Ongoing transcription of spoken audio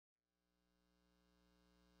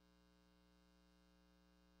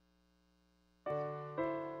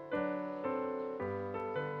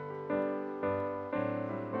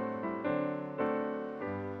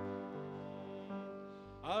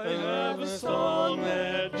song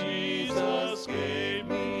that Jesus gave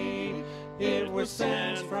me, it was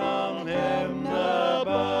sent from heaven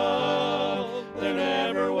above. There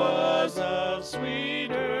never was a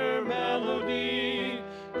sweeter melody,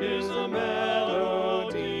 'tis the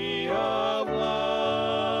melody of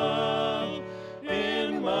love.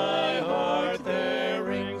 In my heart there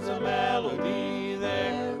rings a melody,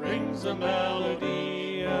 there rings a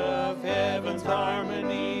melody of heaven's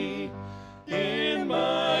harmony. In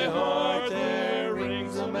my heart there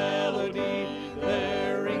rings a melody,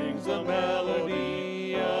 there rings a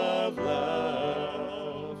melody of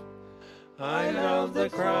love. I love the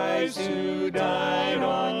Christ who died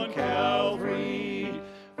on Calvary,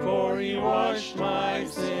 for he washed my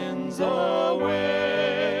sins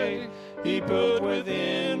away. He put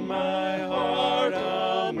within my heart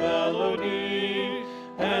a melody,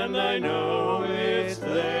 and I know it's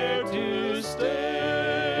there to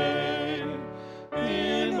stay.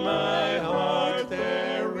 In my heart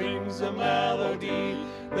there rings a melody,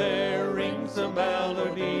 there rings a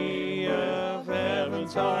melody of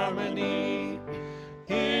heaven's harmony.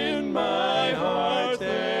 In my heart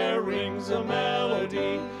there rings a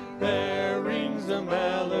melody, there rings a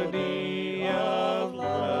melody of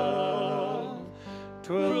love.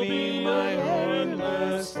 'Twill be my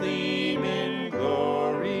endless theme in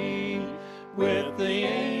glory, with the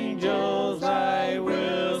angels I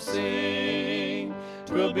will sing.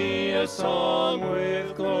 'Twill be a song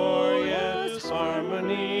with glorious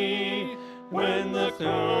harmony, when the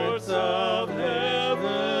chords of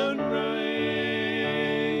heaven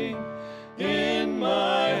ring. In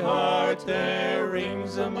my heart there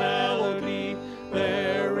rings a melody,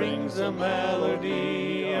 there rings a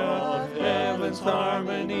melody of heaven's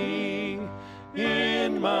harmony.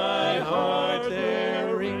 In my heart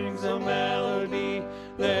there rings a melody,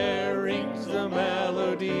 there rings a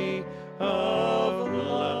melody of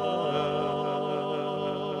love.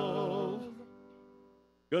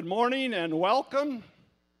 Good morning and welcome.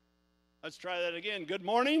 Let's try that again. Good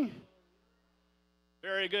morning.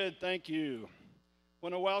 Very good, thank you. I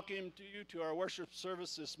want to welcome you to our worship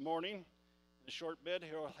service this morning. In a short bit,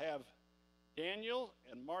 here we'll have Daniel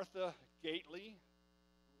and Martha Gately,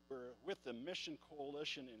 who are with the Mission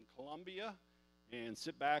Coalition in Colombia, and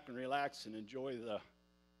sit back and relax and enjoy the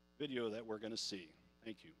video that we're going to see.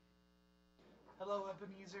 Thank you. Hello,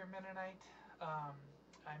 Ebenezer Mennonite.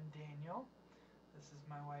 I'm Daniel. This is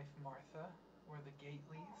my wife, Martha. We're the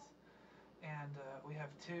Gateleys. And we have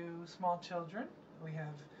two small children. We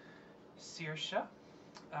have Saoirse.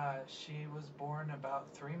 She was born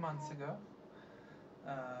about 3 months ago.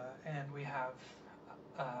 And we have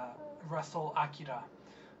Russell Akira,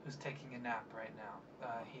 who's taking a nap right now.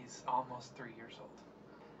 He's almost 3 years old.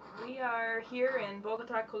 We are here in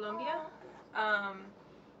Bogota, Colombia.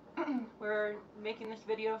 We're making this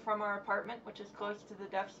video from our apartment, which is close to the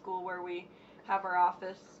deaf school where we have our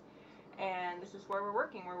office. And this is where we're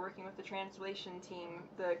working. We're working with the translation team,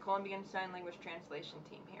 the Colombian Sign Language translation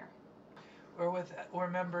team here. We're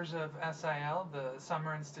members of SIL, the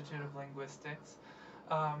Summer Institute of Linguistics.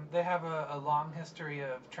 They have a long history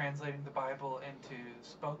of translating the Bible into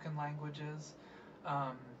spoken languages.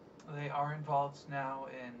 They are involved now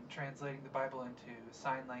in translating the Bible into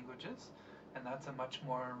sign languages, and that's a much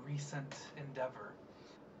more recent endeavor.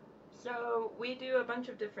 So we do a bunch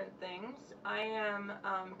of different things. I am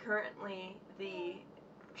currently the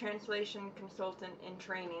translation consultant in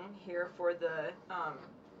training here for the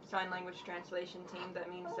sign language translation team. That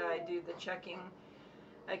means that I do the checking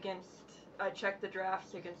I check the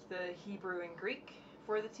drafts against the Hebrew and Greek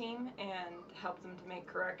for the team and help them to make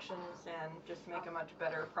corrections and just make a much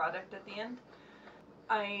better product at the end.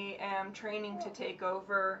 I am training to take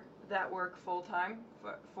over that work full-time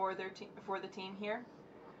for the team here.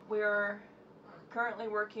 We are currently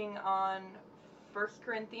working on 1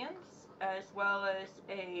 Corinthians as well as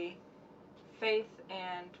a faith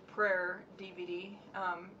and prayer DVD.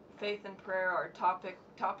 Faith and prayer are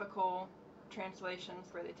topical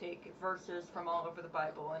translations where they take verses from all over the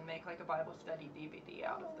Bible and make like a Bible study DVD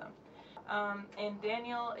out of them. And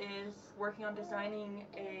Daniel is working on designing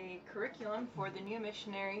a curriculum for the new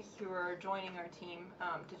missionaries who are joining our team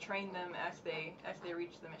to train them as they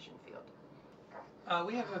reach the mission field.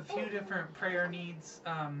 We have a few different prayer needs.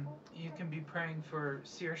 You can be praying for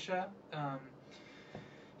Saoirse.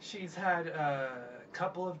 She's had a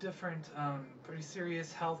couple of different pretty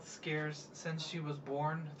serious health scares since she was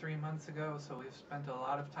born 3 months ago, so we've spent a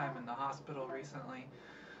lot of time in the hospital recently.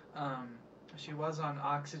 She was on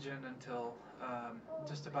oxygen until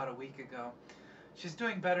just about a week ago. She's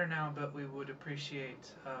doing better now, but we would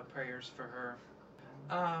appreciate prayers for her.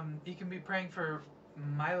 You can be praying for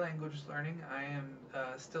my language learning. I am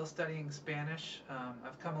still studying Spanish.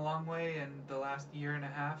 I've come a long way in the last year and a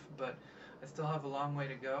half, but I still have a long way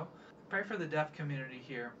to go. Pray for the deaf community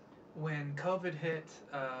here. When COVID hit,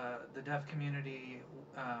 the deaf community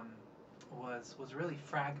was really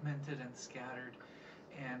fragmented and scattered,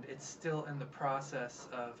 and it's still in the process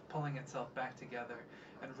of pulling itself back together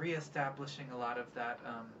and reestablishing a lot of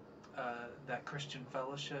that Christian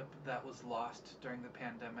fellowship that was lost during the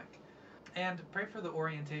pandemic. And pray for the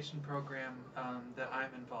orientation program that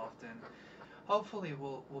I'm involved in. Hopefully,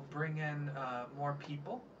 we'll bring in more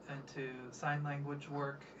people into sign language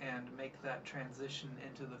work and make that transition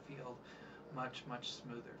into the field much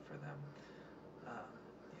smoother for them.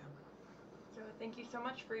 So thank you so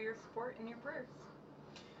much for your support and your prayers.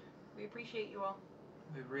 We appreciate you all.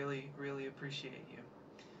 We really appreciate you.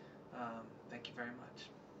 Thank you very much.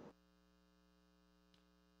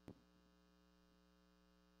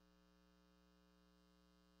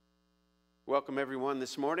 Welcome everyone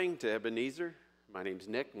this morning to Ebenezer. My name's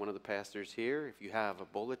Nick, one of the pastors here. If you have a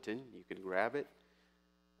bulletin, you can grab it.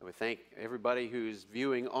 I would thank everybody who's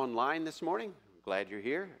viewing online this morning. I'm glad you're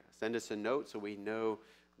here. Send us a note so we know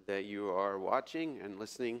that you are watching and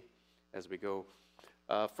listening as we go.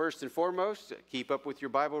 First and foremost, keep up with your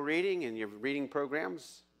Bible reading and your reading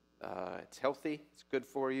programs. It's healthy, it's good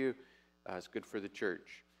for you, it's good for the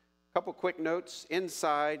church. A couple quick notes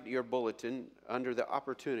inside your bulletin under the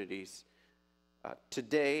opportunities.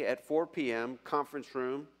 Today at 4 p.m., conference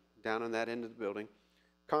room, down on that end of the building,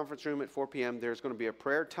 conference room at 4 p.m., there's going to be a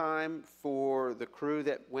prayer time for the crew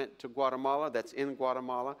that went to Guatemala, that's in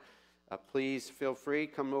Guatemala. Please feel free,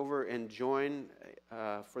 come over and join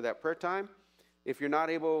for that prayer time. If you're not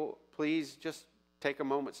able, please just take a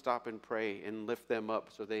moment, stop and pray and lift them up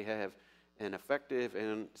so they have an effective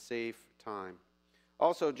and safe time.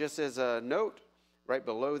 Also, just as a note, right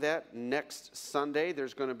below that, next Sunday,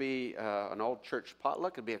 there's going to be an old church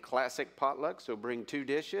potluck. It'll be a classic potluck, so bring 2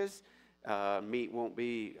 dishes. Meat won't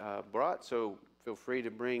be brought, so feel free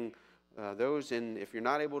to bring those. And if you're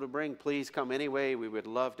not able to bring, please come anyway. We would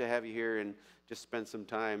love to have you here and just spend some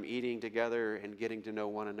time eating together and getting to know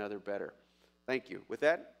one another better. Thank you. With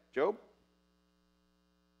that, Job.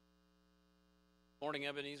 Morning,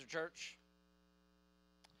 Ebenezer Church.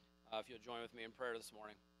 If you'll join with me in prayer this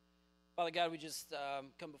morning. Father God, we just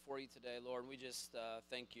come before you today, Lord, and we just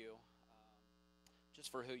thank you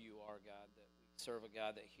just for who you are, God, that we serve a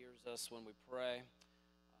God that hears us when we pray.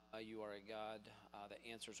 You are a God that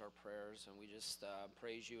answers our prayers, and we just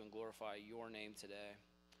praise you and glorify your name today.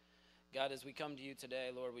 God, as we come to you today,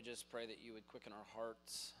 Lord, we just pray that you would quicken our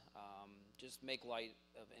hearts, just make light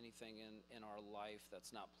of anything in our life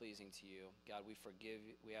that's not pleasing to you. God,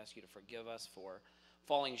 we ask you to forgive us for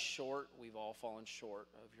falling short. We've all fallen short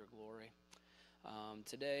of your glory.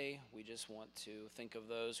 Today, we just want to think of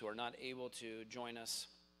those who are not able to join us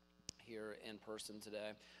here in person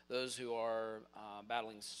today. Those who are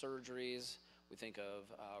battling surgeries. We think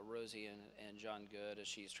of Rosie and John Good as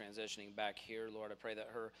she's transitioning back here. Lord, I pray that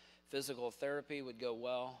her physical therapy would go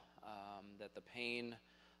well, that the pain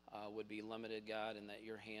would be limited, God, and that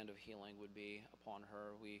your hand of healing would be upon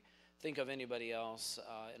her. We think of anybody else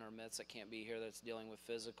in our midst that can't be here that's dealing with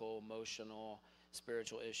physical, emotional,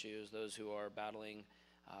 spiritual issues, those who are battling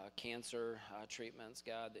cancer treatments,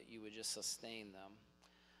 God, that you would just sustain them.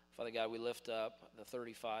 Father God, we lift up the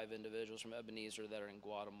 35 individuals from Ebenezer that are in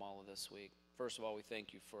Guatemala this week. First of all, we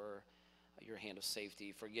thank you for your hand of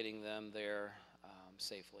safety, for getting them there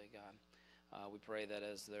safely, God. We pray that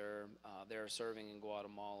as they're serving in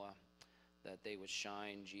Guatemala, that they would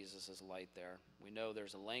shine Jesus' light there. We know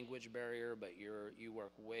there's a language barrier, but you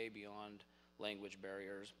work way beyond language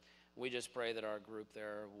barriers. We just pray that our group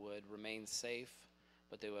there would remain safe,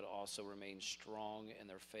 but they would also remain strong in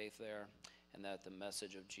their faith there, and that the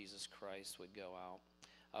message of Jesus Christ would go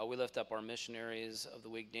out. We lift up our missionaries of the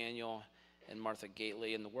week, Daniel and Martha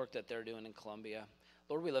Gately, and the work that they're doing in Colombia.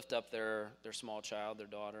 Lord, we lift up their small child, their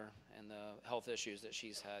daughter, and the health issues that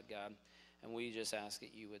she's had, God. And we just ask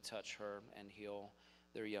that you would touch her and heal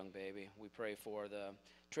their young baby. We pray for the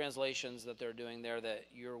translations that they're doing there, that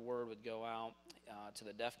your word would go out to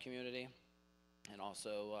the deaf community. And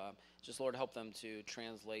also, just, Lord, help them to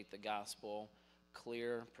translate the gospel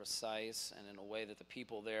clear, precise, and in a way that the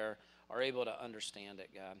people there are able to understand it,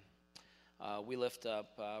 God. We lift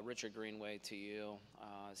up Richard Greenway to you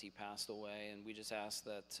as he passed away, and we just ask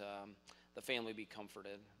that the family be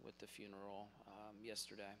comforted with the funeral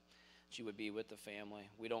yesterday. She would be with the family.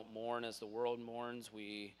 We don't mourn as the world mourns.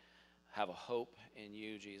 We have a hope in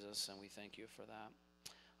you, Jesus, and we thank you for that.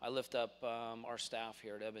 I lift up our staff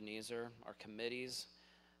here at Ebenezer, our committees.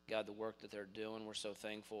 God, the work that they're doing. We're so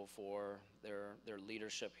thankful for their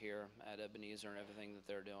leadership here at Ebenezer and everything that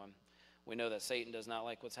they're doing. We know that Satan does not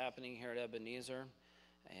like what's happening here at Ebenezer.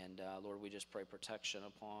 And Lord, we just pray protection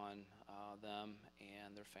upon them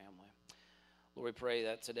and their family. Lord, we pray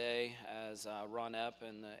that today as Ron Epp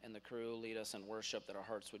and the crew lead us in worship, that our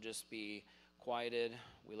hearts would just be quieted.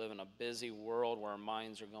 We live in a busy world where our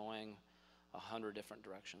minds are going 100 different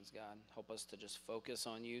directions, God. Help us to just focus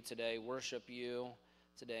on you today, worship you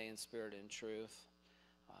today in spirit and truth.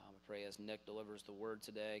 We pray as Nick delivers the word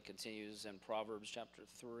today, continues in Proverbs chapter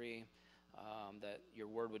 3, that your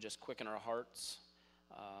word would just quicken our hearts,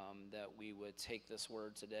 that we would take this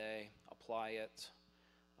word today, apply it.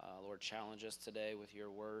 Lord, challenge us today with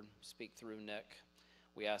your word. Speak through Nick.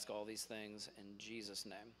 We ask all these things in Jesus'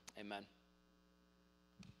 name. Amen.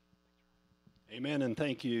 Amen, and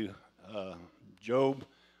thank you, Job.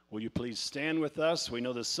 Will you please stand with us? We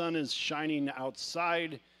know the sun is shining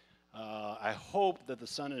outside. I hope that the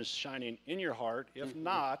sun is shining in your heart. If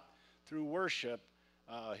not, through worship,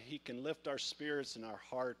 he can lift our spirits and our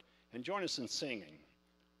heart. And join us in singing.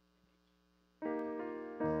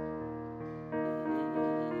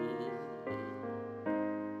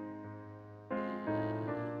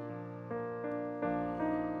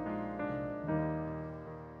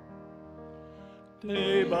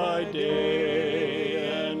 Day by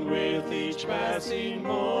day, and with each passing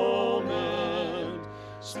moment,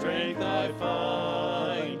 strength I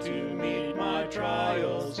find to meet my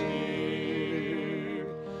trials here.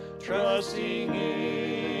 Trusting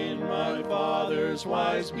in my Father's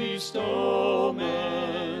wise bestowment,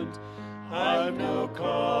 I've no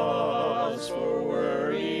cause for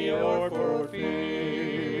worry or for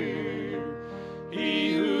fear.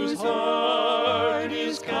 He whose heart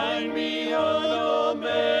is kind beyond all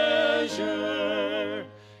measure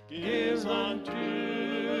gives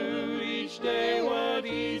unto each day what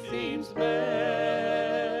he deems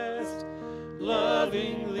best.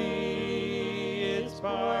 Lovingly, it's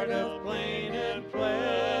part of pain and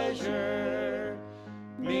pleasure,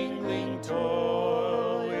 mingling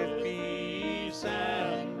toil with peace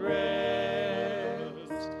and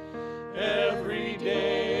rest. Every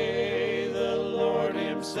day the Lord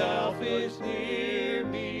himself is near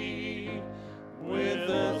me, with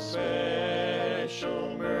a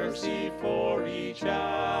special mercy for each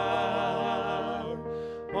hour.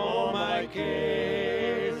 All my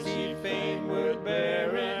cares he fain would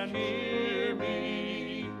bear and hear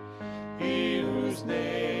me. He whose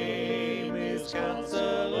name is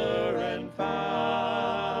Counselor and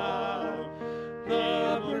Fire,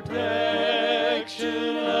 the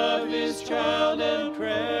protection of his child and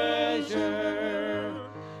treasure,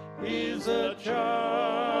 is a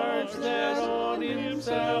charge that on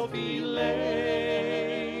himself he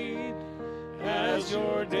laid. As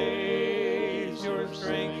your days, your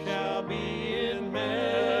strength shall be in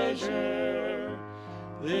measure.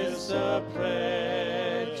 This a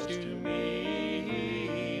pledge to me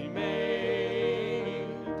he made.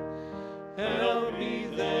 Help me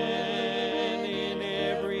then in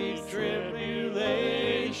every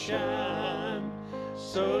tribulation,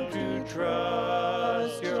 so to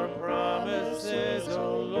trust your promises,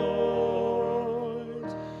 O Lord,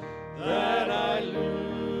 that I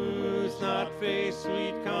lose not faith's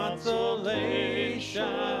sweet consolation,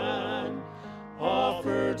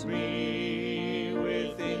 offered me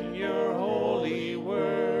within your holy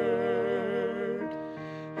word.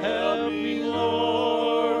 Help me,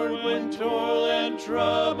 Lord, when toil and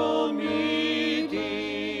trouble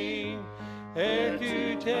meeting, ere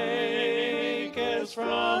to take as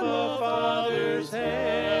from a father's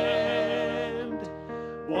hand,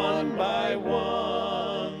 one by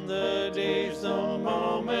one the days, the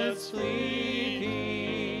moments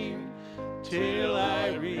fleeting, till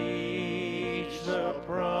I reach the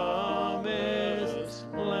promised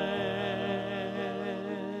land.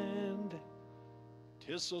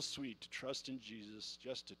 'Tis so sweet to trust in Jesus,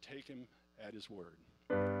 just to take him at his word.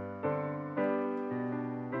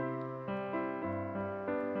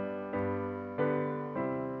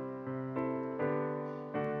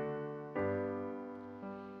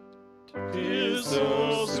 Tis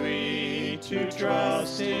so sweet to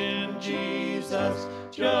trust in Jesus,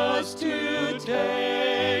 just to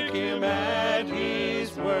take him at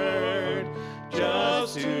his word,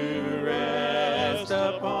 just to rest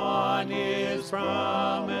upon his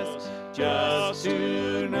promise, just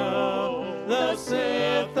to know, thus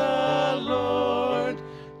saith the Lord.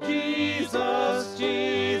 Jesus,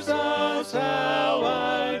 Jesus, how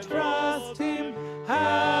I trust him,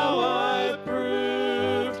 how I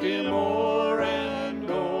proved him o'er and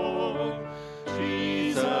o'er.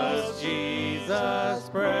 Jesus, Jesus,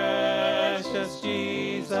 precious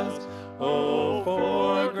Jesus, Jesus. Oh,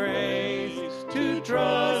 for grace to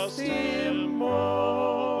trust Him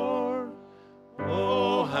more.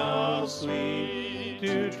 Oh, how sweet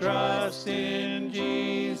to trust in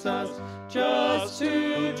Jesus, just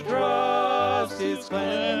to trust His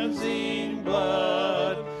cleansing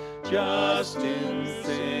blood, just in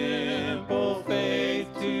simple faith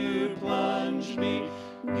to plunge me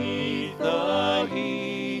 'neath the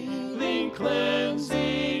healing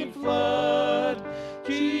cleansing flood.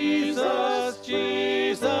 Jesus,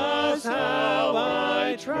 Jesus, how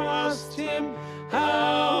I trust Him,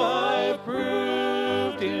 how I've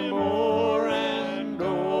proved Him o'er and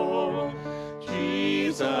o'er.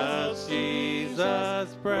 Jesus,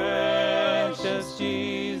 Jesus, precious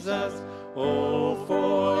Jesus, oh,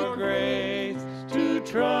 for grace to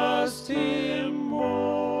trust Him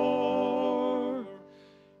more.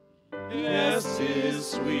 Yes,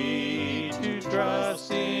 'tis sweet to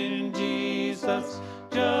trust in Jesus,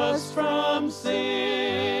 just from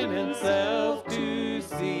sin and self to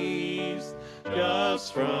cease,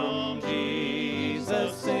 just from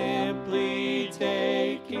Jesus simply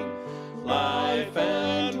taking life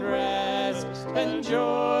and rest and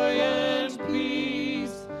joy and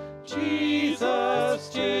peace. Jesus,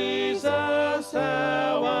 Jesus,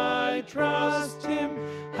 how I trust Him,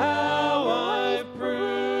 how I've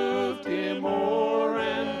proved Him o'er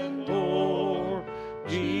and o'er.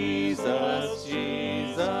 Jesus,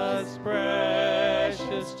 Jesus,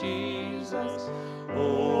 precious Jesus,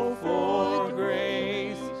 oh, for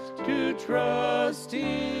grace to trust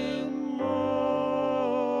Him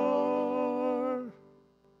more.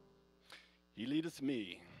 He leadeth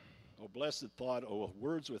me. O blessed thought, O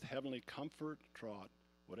words with heavenly comfort traught.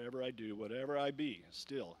 Whatever I do, whatever I be,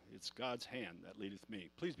 still it's God's hand that leadeth me.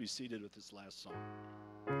 Please be seated with this last song.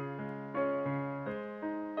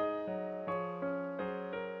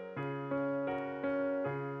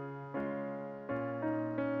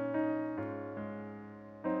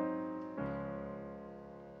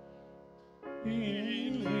 He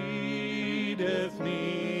leadeth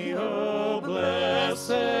me, O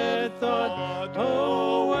blessed thought,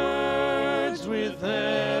 O words with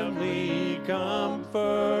heavenly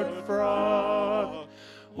comfort fraught.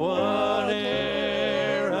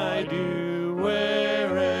 Whate'er I do,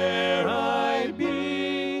 where'er I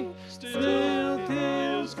be, still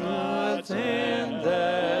 'tis God's hand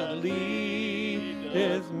that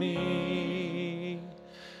leadeth me.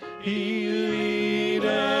 He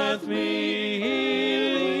leadeth me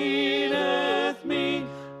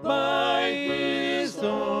by His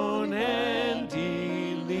own hand.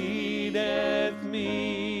 He leadeth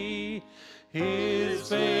me, His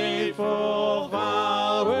faithful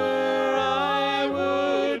follower I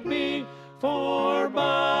would be, for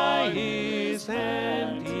by His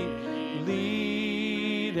hand He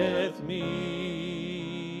leadeth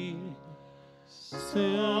me.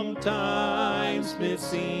 Sometimes mid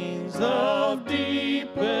scenes of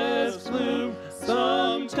deepest gloom,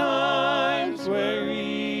 sometimes where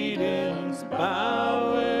Eden's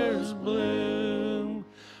bowers bloom,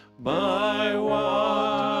 by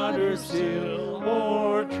waters still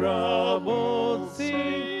or troubled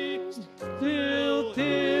seas, still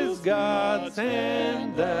 'tis God's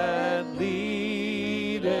hand that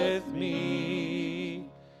leadeth me.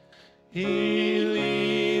 He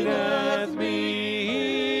leadeth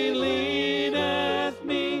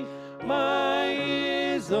me by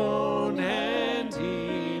His own hand.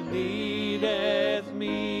 He leadeth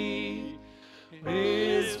me,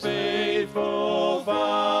 His faithful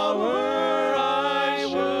follower I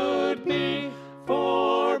would be,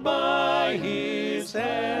 for by His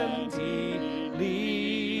hand He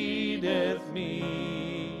leadeth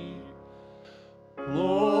me.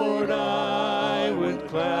 Lord, I would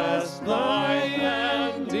clasp Thy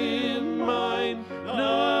hand in mine,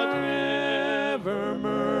 not ever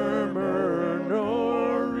murmur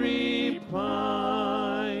nor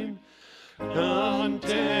repine,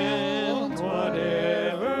 content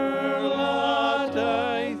whatever lot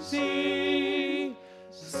I see,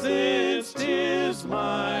 since 'tis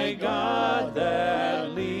my God that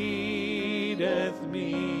leadeth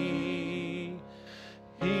me.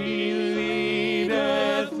 He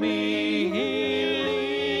leadeth me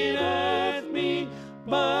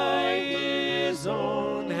by His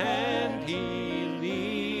own hand. He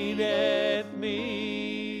leadeth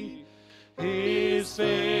me, His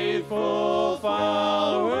faithful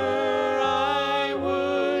follower I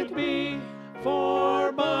would be, for by His hand He leadeth me. 'Tis sweet to trust in Jesus, just from sin and self to cease, just from Jesus simply taking life and rest and joy and peace. Jesus, Jesus, how I trust Him, how I've proved Him o'er and o'er. Jesus, Jesus, precious Jesus, oh,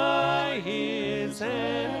 for grace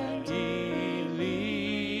to trust Him more. Oh, how sweet to trust in Jesus, just to trust His cleansing blood, just in simple faith to plunge me 'neath the healing cleansing flood. Jesus, Jesus, how I've proved Him o'er and o'er. Jesus, Jesus, precious Jesus, oh, for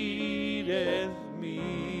grace to trust Him more.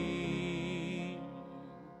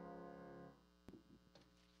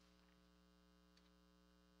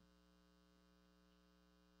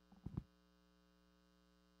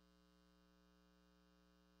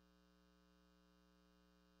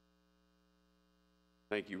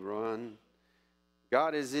 Thank you, Ron.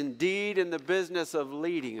 God is indeed in the business of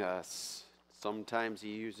leading us. Sometimes he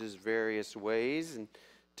uses various ways, and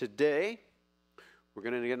today we're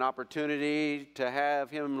going to get an opportunity to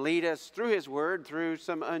have him lead us through his word, through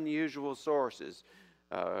some unusual sources.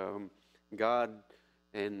 God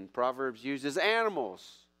in Proverbs uses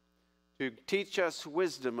animals to teach us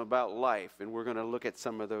wisdom about life, and we're going to look at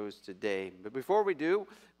some of those today. But before we do,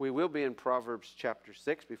 we will be in Proverbs chapter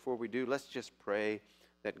 6. Before we do, let's just pray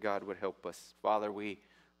that God would help us. Father, we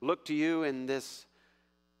look to you in this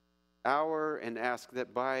hour and ask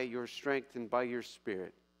that by your strength and by your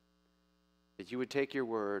Spirit, that you would take your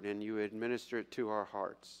word and you would minister it to our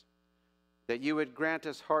hearts, that you would grant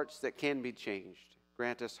us hearts that can be changed,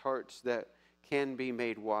 grant us hearts that can be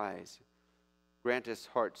made wise, grant us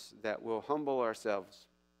hearts that will humble ourselves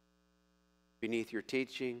beneath your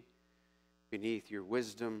teaching, beneath your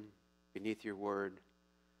wisdom, beneath your word,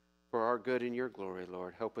 for our good and your glory,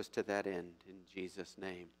 Lord. Help us to that end, in Jesus'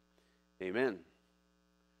 name. Amen.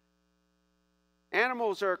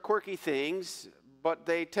 Animals are quirky things, but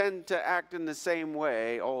they tend to act in the same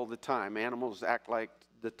way all the time. Animals act like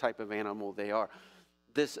the type of animal they are.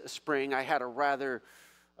 This spring, I had a rather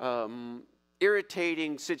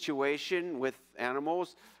irritating situation with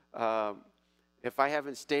animals. If I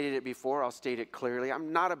haven't stated it before, I'll state it clearly.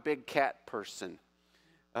 I'm not a big cat person.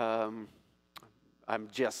 I'm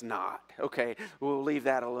just not. Okay, we'll leave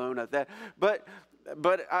that alone at that. But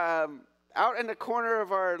out in the corner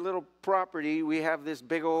of our little property, we have this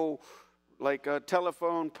big old, like a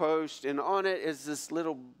telephone post, and on it is this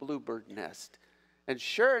little bluebird nest. And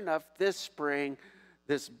sure enough, this spring,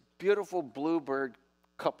 this beautiful bluebird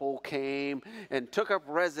couple came and took up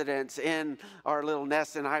residence in our little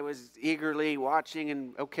nest, and I was eagerly watching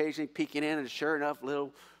and occasionally peeking in, and sure enough,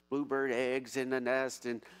 little bluebird eggs in the nest.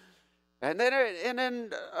 And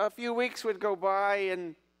then a few weeks would go by,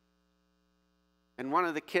 and one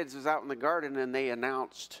of the kids was out in the garden, and they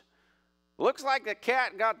announced, "Looks like the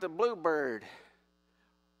cat got the bluebird."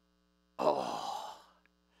 Oh,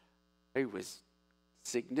 I was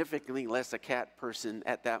significantly less a cat person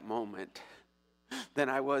at that moment than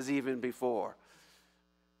I was even before.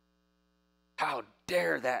 How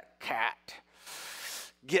dare that cat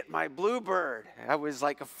get my bluebird? I was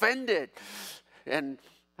like offended, and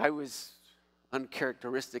I was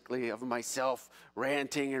uncharacteristically of myself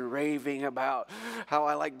ranting and raving about how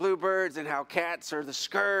I like bluebirds and how cats are the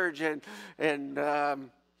scourge, and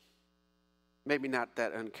maybe not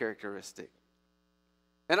that uncharacteristic.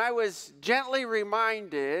 And I was gently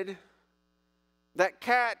reminded that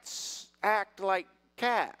cats act like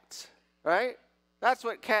cats, right? That's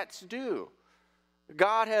what cats do.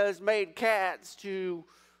 God has made cats to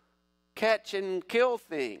catch and kill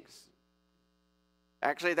things.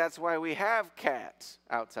 Actually, that's why we have cats,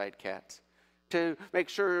 outside cats, to make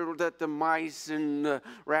sure that the mice and the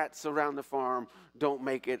rats around the farm don't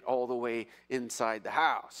make it all the way inside the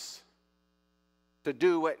house. To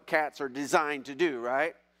do what cats are designed to do,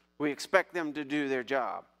 right? We expect them to do their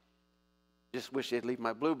job. Just wish they'd leave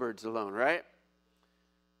my bluebirds alone, right?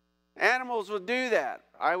 Animals will do that.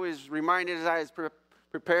 I was reminded as I was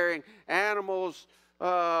preparing, animals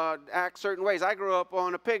act certain ways. I grew up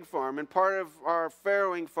on a pig farm, and part of our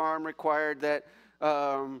farrowing farm required that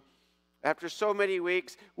after so many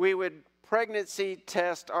weeks, we would pregnancy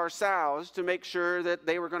test our sows to make sure that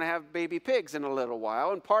they were going to have baby pigs in a little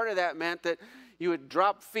while. And part of that meant that you would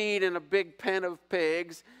drop feed in a big pen of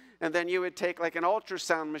pigs, and then you would take like an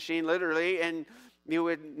ultrasound machine, literally, and you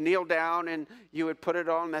would kneel down and you would put it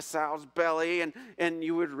on the sow's belly, and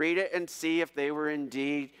you would read it and see if they were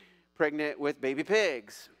indeed pregnant with baby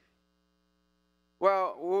pigs.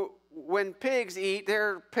 Well, when pigs eat,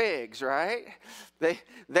 they're pigs, right?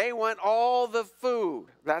 They want all the food.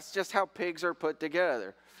 That's just how pigs are put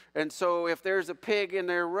together. And so if there's a pig in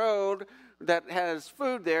their road that has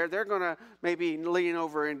food there, they're going to maybe lean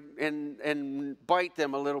over and bite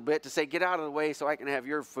them a little bit to say, "Get out of the way so I can have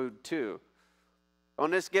your food too." On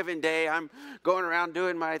this given day, I'm going around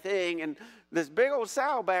doing my thing, and this big old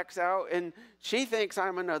sow backs out, and she thinks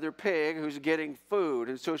I'm another pig who's getting food.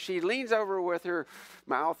 And so she leans over with her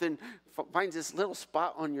mouth and finds this little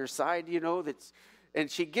spot on your side, and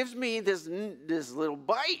she gives me this little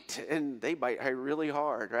bite, and they bite her really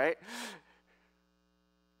hard, right?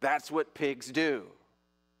 That's what pigs do.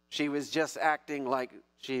 She was just acting like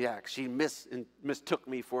she acts. She mistook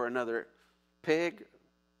me for another pig.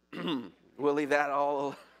 We'll leave that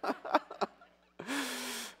all.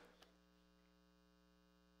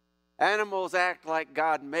 Animals act like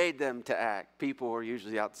God made them to act. People are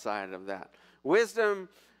usually outside of that. Wisdom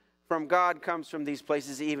from God comes from these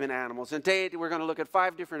places, even animals. And today we're going to look at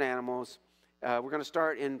 5 different animals, We're going to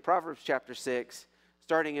start in Proverbs chapter 6,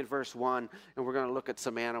 starting in verse 1, and we're going to look at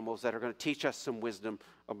some animals that are going to teach us some wisdom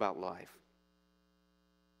about life.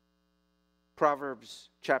 Proverbs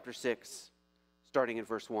chapter 6, starting in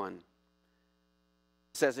verse 1.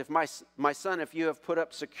 It says, "If my son, if you have put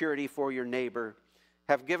up security for your neighbor,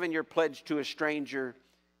 have given your pledge to a stranger,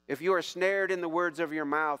 if you are snared in the words of your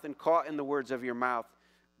mouth and caught in the words of your mouth,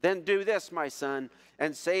 then do this, my son,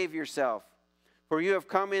 and save yourself. For you have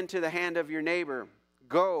come into the hand of your neighbor.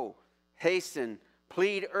 Go, hasten,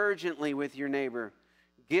 plead urgently with your neighbor.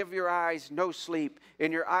 Give your eyes no sleep,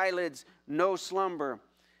 and your eyelids no slumber.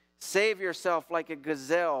 Save yourself like a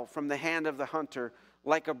gazelle from the hand of the hunter,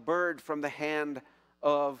 like a bird from the hand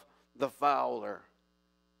of the fowler."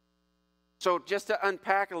 So just to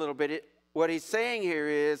unpack a little bit, what he's saying here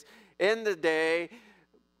is, in the day,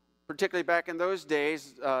 particularly back in those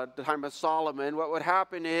days, the time of Solomon, what would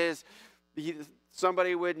happen is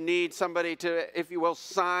somebody would need somebody to, if you will,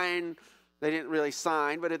 sign. They didn't really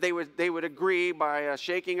sign, but they would agree by a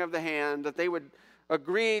shaking of the hand that they would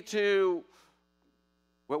agree to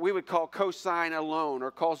what we would call co-sign a loan or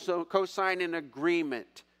co-sign an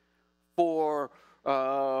agreement for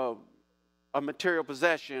a material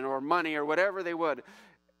possession or money or whatever they would.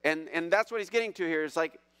 And that's what he's getting to here. It's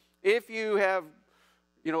like, if you have,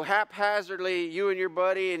 haphazardly, you and your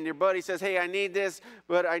buddy says, "Hey, I need this,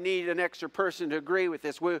 but I need an extra person to agree with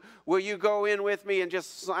this. Will you go in with me and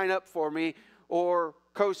just sign up for me or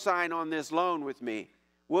co-sign on this loan with me?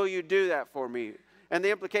 Will you do that for me?" And the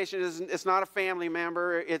implication is, it's not a family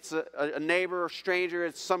member, it's a neighbor or stranger,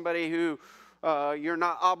 it's somebody who you're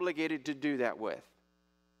not obligated to do that with.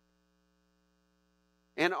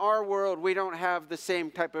 In our world, we don't have the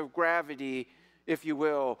same type of gravity, if you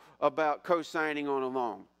will, about co-signing on a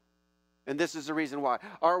loan. And this is the reason why.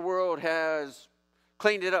 Our world has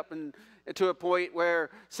cleaned it up to a point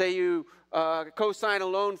where, say you co-sign a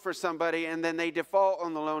loan for somebody and then they default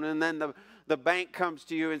on the loan, and then the bank comes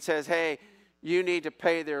to you and says, "Hey, you need to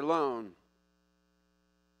pay their loan."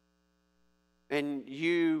 And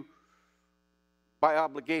you, by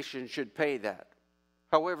obligation, should pay that.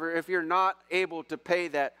 However, if you're not able to pay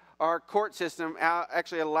that, our court system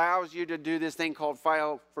actually allows you to do this thing called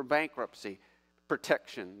file for bankruptcy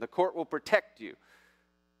protection. The court will protect you.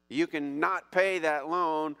 You can not pay that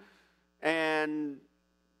loan, and,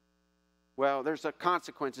 well, there's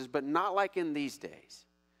consequences, but not like in these days.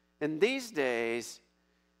 In these days,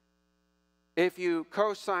 if you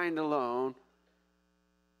co-signed a loan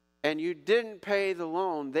and you didn't pay the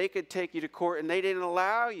loan, they could take you to court, and they didn't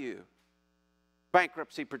allow you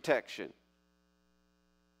bankruptcy protection.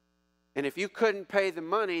 And if you couldn't pay the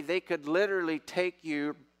money, they could literally take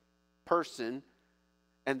your person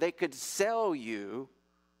and they could sell you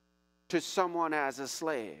to someone as a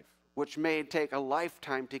slave, which may take a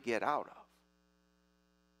lifetime to get out of.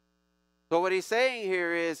 So what he's saying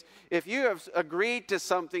here is, if you have agreed to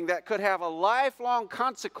something that could have a lifelong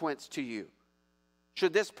consequence to you,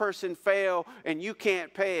 should this person fail and you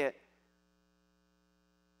can't pay it,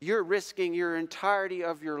 you're risking your entirety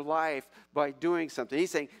of your life by doing something. He's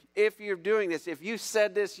saying, if you're doing this, if you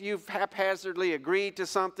said this, you've haphazardly agreed to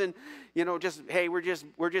something, just, hey, we're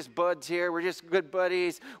just buds here, we're just good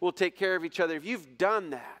buddies, we'll take care of each other. If you've done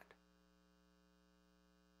that,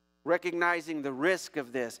 recognizing the risk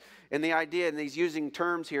of this, and the idea, and he's using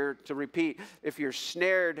terms here to repeat, if you're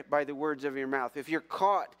snared by the words of your mouth, if you're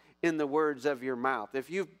caught in the words of your mouth, if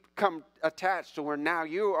you've come attached to where now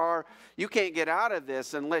you can't get out of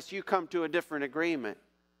this unless you come to a different agreement.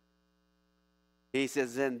 He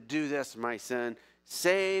says, then do this, my son.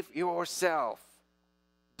 Save yourself.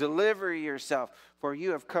 Deliver yourself, for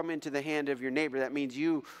you have come into the hand of your neighbor. That means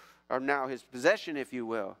you are now his possession, if you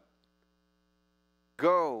will.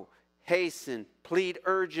 Go, hasten, plead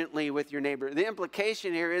urgently with your neighbor. The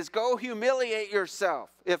implication here is go humiliate yourself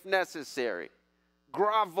if necessary.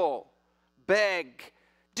 Grovel, beg,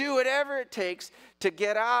 do whatever it takes to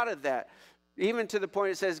get out of that. Even to the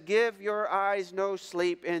point it says, give your eyes no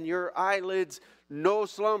sleep and your eyelids no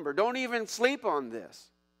slumber. Don't even sleep on this.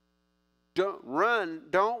 Don't run,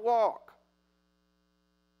 don't walk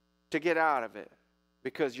to get out of it,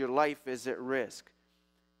 because your life is at risk.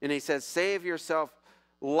 And he says, save yourself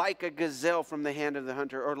like a gazelle from the hand of the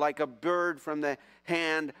hunter, or like a bird from the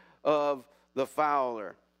hand of the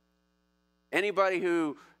fowler. Anybody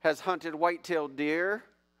who has hunted white-tailed deer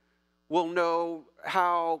will know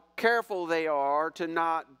how careful they are to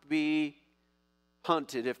not be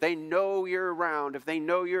hunted. If they know you're around, if they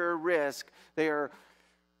know you're a risk, they are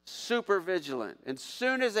super vigilant. And as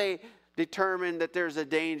soon as they determine that there's a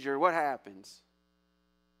danger, what happens?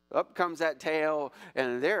 up comes that tail,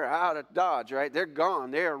 and they're out of Dodge, right? They're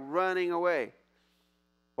gone. They're running away.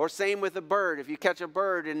 Or same with a bird. If you catch a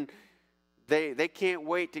bird and they can't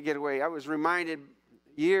wait to get away. I was reminded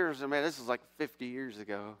this was like 50 years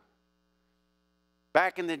ago.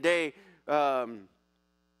 Back in the day, the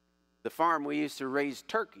farm, we used to raise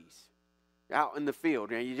turkeys out in the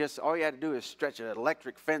field. And all you had to do is stretch an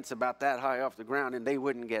electric fence about that high off the ground and they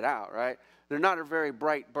wouldn't get out, right? They're not a very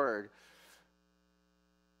bright bird.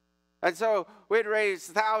 And so we'd raise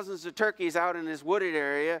thousands of turkeys out in this wooded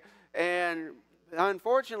area. And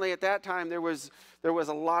unfortunately, at that time, there was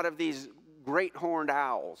a lot of these great horned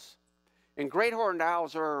owls. And great horned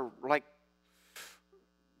owls are like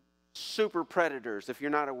super predators, if you're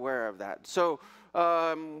not aware of that. So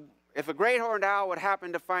if a great horned owl would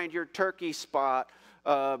happen to find your turkey spot,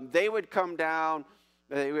 they would come down,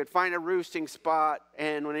 they would find a roosting spot,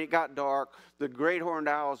 and when it got dark, the great horned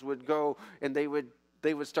owls would go and they would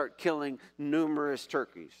start killing numerous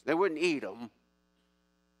turkeys. They wouldn't eat them.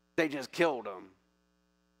 They just killed them.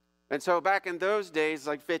 And so back in those days,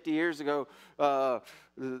 like 50 years ago, the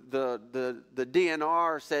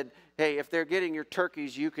DNR said, hey, if they're getting your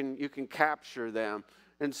turkeys, you can capture them.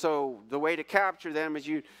 And so the way to capture them is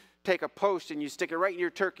you take a post and you stick it right in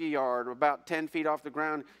your turkey yard, about 10 feet off the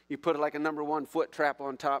ground. You put like a #1 foot trap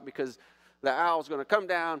on top, because the owl's going to come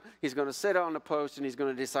down, he's going to sit on the post, and he's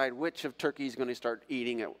going to decide which of turkey he's going to start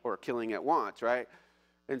eating or killing at once, right?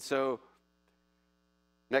 And so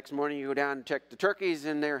next morning you go down and check the turkeys,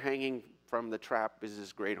 and they're hanging from the trap is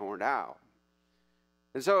this great horned owl.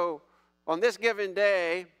 And so on this given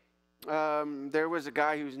day, there was a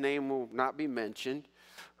guy whose name will not be mentioned,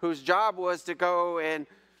 whose job was to go and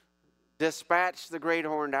dispatch the great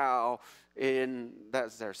horned owl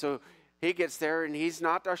that's there. So he gets there, and he's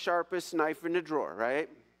not the sharpest knife in the drawer, right?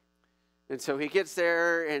 And so he gets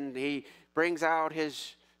there, and he brings out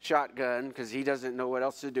his shotgun because he doesn't know what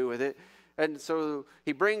else to do with it. And so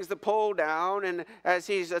he brings the pole down, and as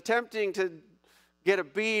he's attempting to get a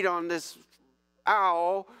bead on this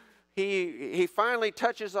owl, he finally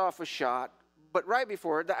touches off a shot. But right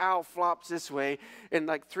before it, the owl flops this way, and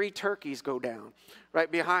like 3 turkeys go down right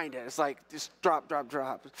behind it. It's like just drop, drop,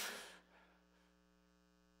 drop.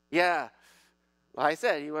 Yeah, like I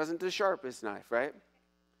said, he wasn't the sharpest knife, right?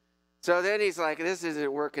 So then he's like, this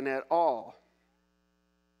isn't working at all.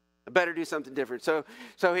 I better do something different. So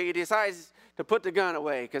he decides to put the gun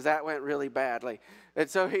away, because that went really badly. And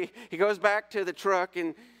so he goes back to the truck,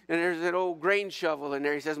 and there's an old grain shovel in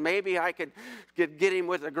there. He says, maybe I could get him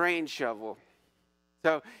with a grain shovel.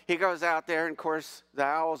 So he goes out there, and of course, the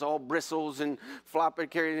owl's all bristles and flopping,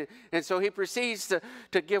 carrying. And so he proceeds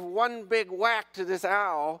to give one big whack to this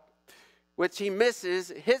owl, which he misses,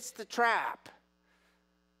 hits the trap.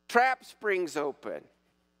 Trap springs open.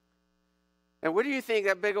 And what do you think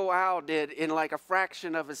that big old owl did in like a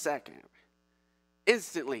fraction of a second?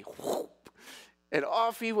 Instantly, whoop, and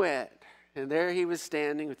off he went. And there he was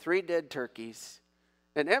standing with 3 dead turkeys,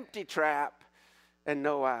 an empty trap, and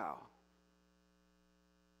no owl.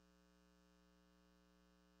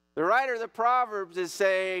 The writer of the Proverbs is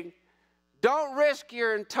saying, don't risk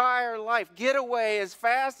your entire life. Get away as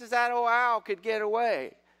fast as that old owl could get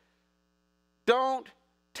away. Don't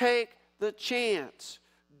take the chance.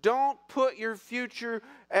 Don't put your future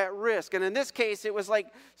at risk. And in this case, it was like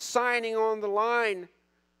signing on the line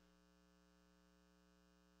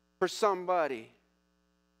for somebody.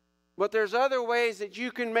 But there's other ways that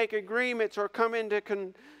you can make agreements or come into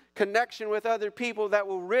connection with other people that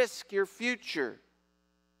will risk your future.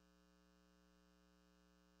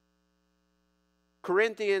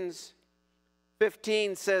 Corinthians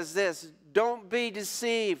 15 says this, don't be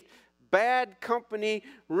deceived. Bad company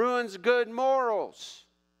ruins good morals.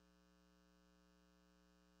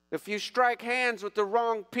 If you strike hands with the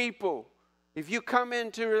wrong people, if you come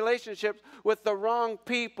into relationships with the wrong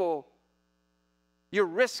people, you're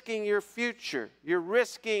risking your future. You're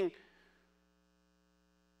risking,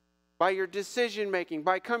 by your decision making,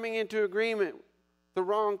 by coming into agreement with the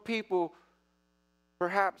wrong people,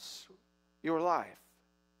 perhaps your life.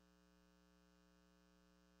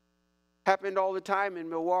 Happened all the time in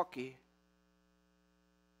Milwaukee.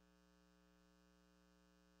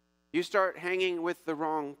 You start hanging with the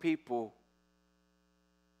wrong people,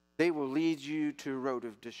 they will lead you to a road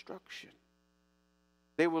of destruction.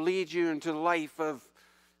 They will lead you into a life of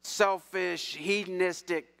selfish,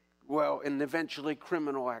 hedonistic, and eventually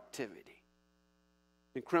criminal activity.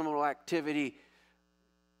 And criminal activity,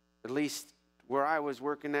 at least where I was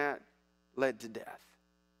working at, led to death.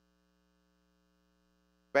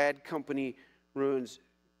 Bad company ruins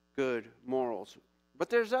good morals. But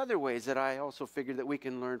there's other ways that I also figured that we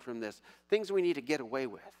can learn from this. Things we need to get away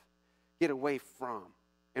with. get away from.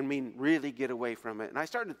 And mean really get away from it. And I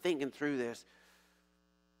started thinking through this.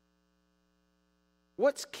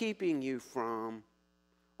 What's keeping you from,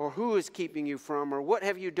 or who is keeping you from, or what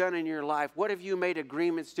have you done in your life? What have you made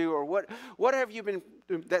agreements to, or what have you been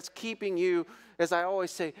that's keeping you, as I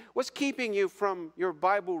always say, what's keeping you from your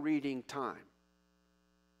Bible reading time?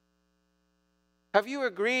 Have you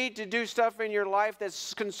agreed to do stuff in your life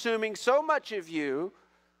that's consuming so much of you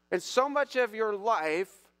and so much of your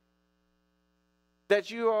life that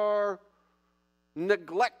you are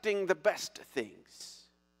neglecting the best things,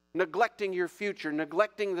 neglecting your future,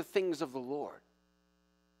 neglecting the things of the Lord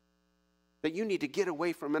that you need to get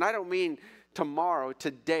away from? And I don't mean tomorrow,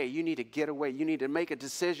 today. You need to get away. You need to make a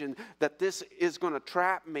decision that this is going to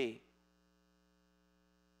trap me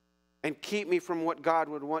and keep me from what God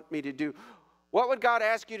would want me to do. What would God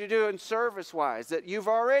ask you to do in service-wise? That you've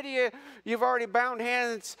already bound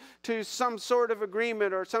hands to some sort of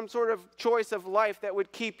agreement or some sort of choice of life that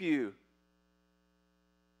would keep you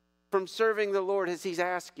from serving the Lord as He's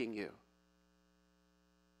asking you.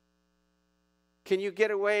 Can you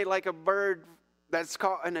get away like a bird that's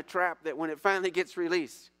caught in a trap that when it finally gets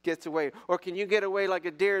released, gets away? Or can you get away like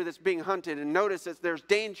a deer that's being hunted and notice that there's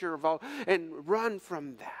danger involved and run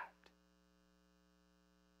from that?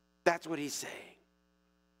 That's what He's saying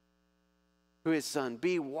to His Son.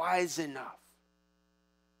 Be wise enough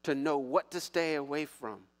to know what to stay away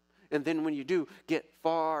from. And then when you do, get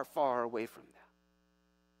far, far away from that.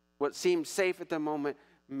 What seems safe at the moment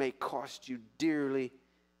may cost you dearly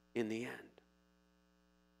in the end.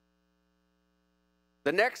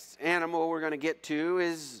 The next animal we're going to get to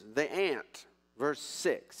is the ant. Verse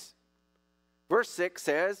 6. Verse 6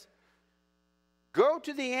 says, "Go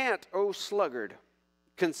to the ant, O sluggard.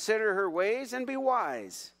 Consider her ways and be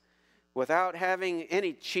wise. Without having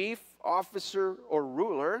any chief, officer, or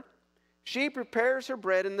ruler, she prepares her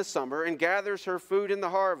bread in the summer and gathers her food in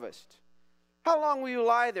the harvest. How long will you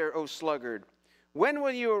lie there, O sluggard? When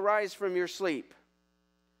will you arise from your sleep?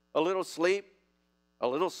 A little sleep, a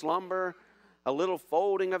little slumber, a little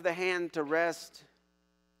folding of the hand to rest,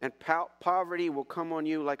 and poverty will come on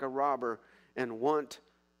you like a robber, and want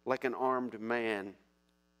like an armed man."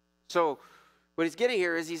 So, what he's getting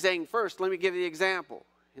here is he's saying, first, let me give you the example.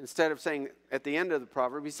 Instead of saying at the end of the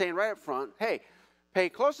proverb, he's saying right up front, hey, pay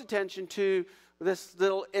close attention to this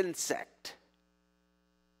little insect.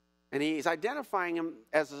 And he's identifying him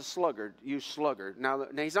as a sluggard, you sluggard. Now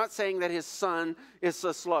he's not saying that his son is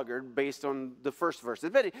a sluggard based on the first verse.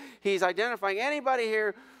 But he's identifying anybody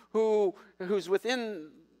here who's within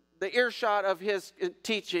the earshot of his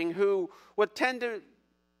teaching who would tend to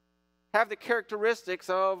have the characteristics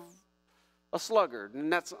of a sluggard.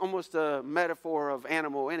 And that's almost a metaphor of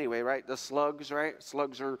animal anyway, right? The slugs, right?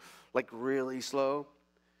 Slugs are like really slow.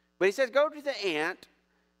 But he says, go to the ant,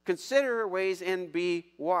 consider her ways, and be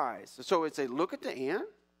wise. So it's a look at the ant.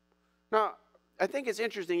 Now, I think it's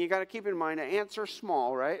interesting. You got to keep in mind that ants are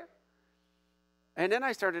small, right? And then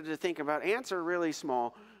I started to think about ants are really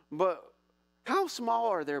small, but how small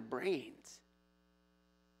are their brains?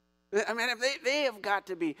 I mean, they have got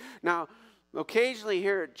to be. Now, occasionally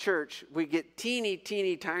here at church, we get teeny,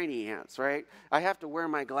 tiny ants, right? I have to wear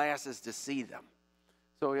my glasses to see them.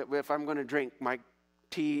 So if I'm going to drink my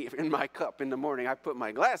tea in my cup in the morning, I put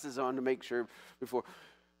my glasses on to make sure before.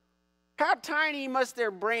 How tiny must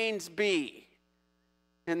their brains be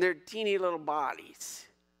in their teeny little bodies?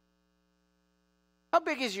 How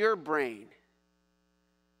big is your brain?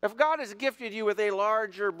 If God has gifted you with a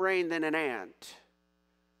larger brain than an ant,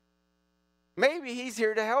 maybe He's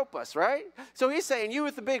here to help us, right? So He's saying, you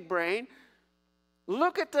with the big brain,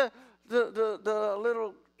 look at the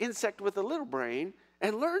little insect with the little brain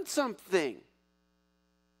and learn something.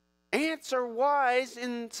 Ants are wise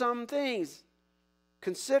in some things.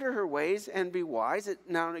 Consider her ways and be wise.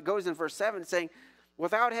 Now it goes in verse 7 saying,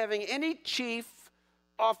 without having any chief,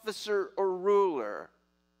 officer, or ruler.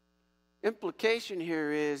 Implication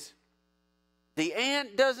here is the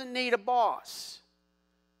ant doesn't need a boss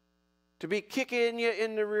to be kicking you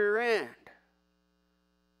in the rear end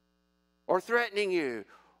or threatening you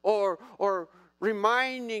or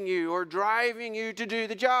reminding you or driving you to do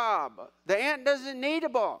the job. The ant doesn't need a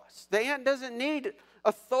boss. The ant doesn't need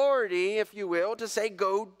authority, if you will, to say,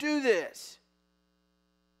 go do this.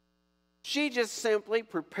 She just simply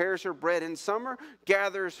prepares her bread in summer,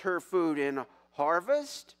 gathers her food in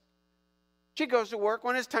harvest. She goes to work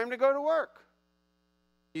when it's time to go to work.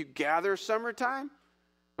 You gather summertime,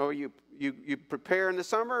 or you prepare in the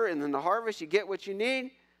summer, and in the harvest you get what you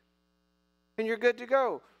need, and you're good to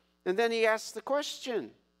go. And then he asks the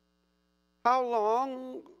question, how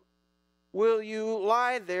long will you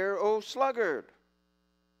lie there, O sluggard?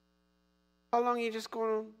 How long are you just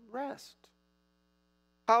going to rest?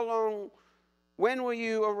 How long, when will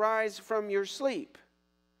you arise from your sleep?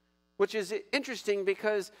 Which is interesting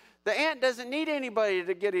because the ant doesn't need anybody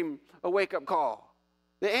to get him a wake-up call.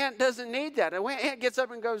 The ant doesn't need that. The ant gets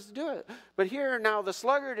up and goes to do it. But here now the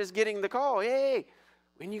sluggard is getting the call. Hey,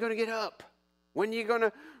 when are you going to get up? When are you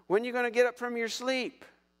going to get up from your sleep?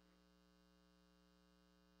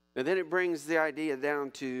 And then it brings the idea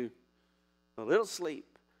down to a little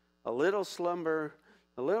sleep, a little slumber,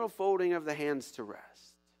 a little folding of the hands to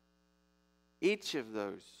rest. Each of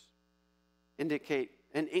those indicate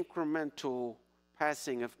an incremental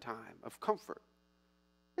passing of time, of comfort.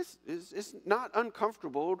 It's not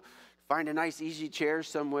uncomfortable to find a nice easy chair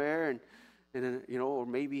somewhere and or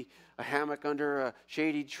maybe a hammock under a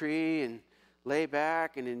shady tree and lay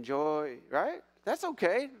back and enjoy, right? That's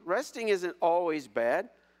okay. Resting isn't always bad.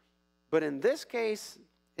 But in this case,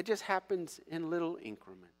 it just happens in little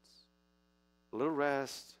increments. A little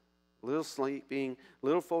rest, a little sleeping, a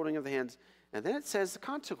little folding of the hands. And then it says the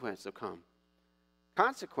consequence will come.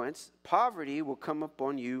 Consequence, poverty will come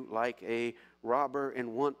upon you like a robber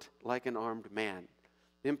and want like an armed man.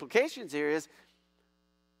 The implications here is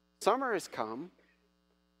summer has come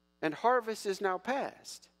and harvest is now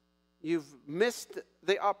past. You've missed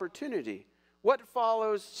the opportunity. What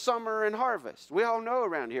follows summer and harvest? We all know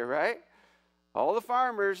around here, right? All the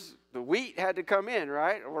farmers, the wheat had to come in,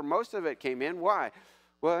 right? Or most of it came in. Why?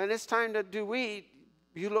 Well, when it's time to do wheat,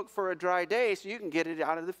 you look for a dry day so you can get it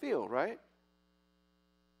out of the field, right?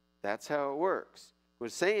 That's how it works. What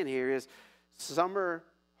it's saying here is summer,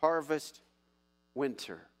 harvest,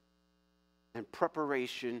 winter. And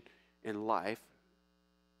preparation in life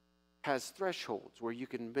has thresholds where you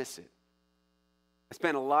can miss it. I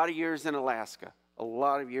spent a lot of years in Alaska.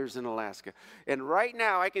 And right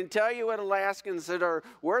now, I can tell you what Alaskans that are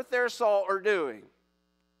worth their salt are doing.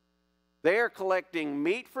 They are collecting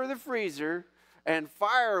meat for the freezer and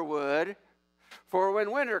firewood for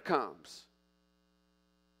when winter comes.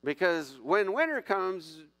 Because when winter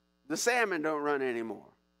comes, the salmon don't run anymore.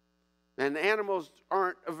 And the animals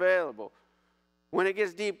aren't available. When it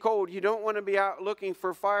gets deep cold, you don't want to be out looking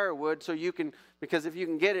for firewood so you can, because if you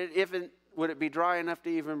can get it, would it be dry enough to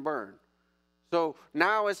even burn? So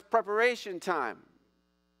now is preparation time.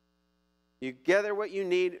 You gather what you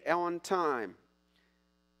need on time.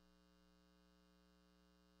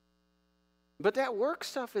 But that work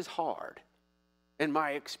stuff is hard, in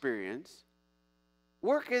my experience.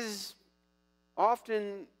 Work is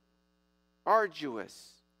often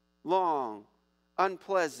arduous, long,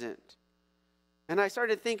 unpleasant. And I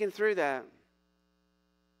started thinking through that.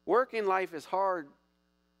 Work in life is hard,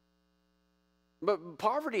 but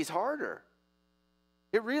poverty is harder.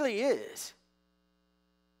 It really is.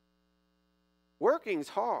 Working's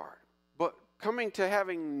hard, but coming to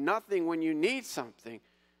having nothing when you need something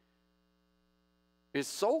is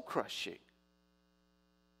soul crushing.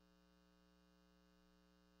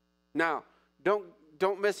 Now,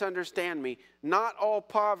 don't misunderstand me. Not all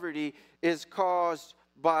poverty is caused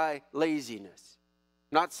by laziness.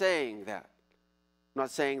 Not saying that. I'm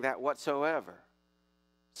not saying that whatsoever.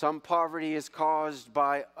 Some poverty is caused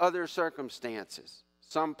by other circumstances.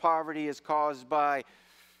 Some poverty is caused by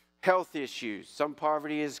health issues. Some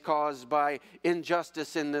poverty is caused by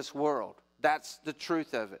injustice in this world. That's the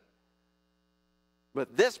truth of it.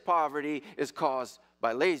 But this poverty is caused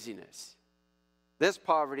by laziness. This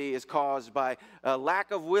poverty is caused by a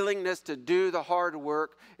lack of willingness to do the hard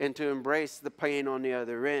work and to embrace the pain on the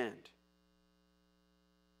other end.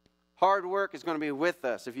 Hard work is going to be with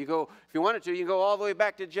us. If you wanted to, you can go all the way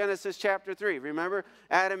back to Genesis chapter 3. Remember,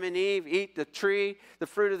 Adam and Eve eat the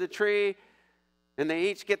fruit of the tree, and they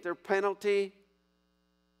each get their penalty.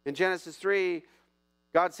 In Genesis 3,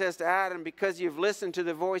 God says to Adam, because you've listened to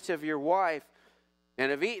the voice of your wife and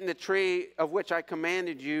have eaten the tree of which I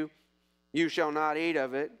commanded you, you shall not eat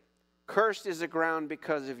of it. Cursed is the ground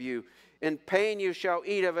because of you. In pain you shall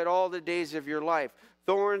eat of it all the days of your life.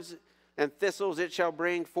 Thorns and thistles it shall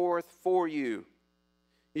bring forth for you.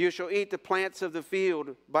 You shall eat the plants of the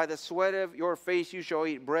field. By the sweat of your face you shall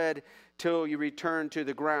eat bread till you return to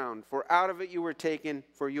the ground. For out of it you were taken,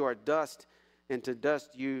 for you are dust, and to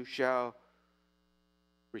dust you shall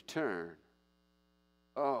return.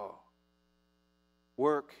 Oh,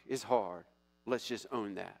 work is hard. Let's just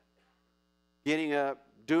own that. Getting up,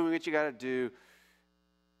 doing what you got to do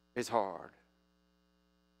is hard.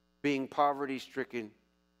 Being poverty-stricken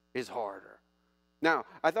is harder. Now,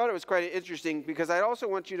 I thought it was quite interesting because I also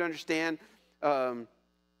want you to understand,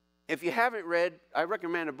 if you haven't read, I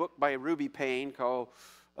recommend a book by Ruby Payne called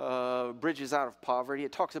Bridges Out of Poverty.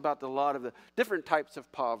 It talks about a lot of the different types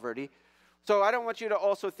of poverty. So I don't want you to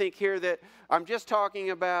also think here that I'm just talking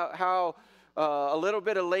about how a little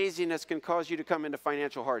bit of laziness can cause you to come into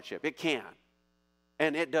financial hardship. It can,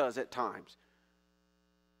 and it does at times.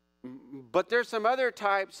 But there's some other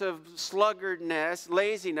types of sluggardness,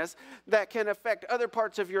 laziness, that can affect other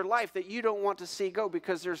parts of your life that you don't want to see go,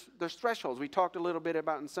 because there's thresholds. We talked a little bit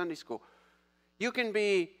about in Sunday school. You can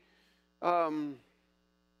be, well,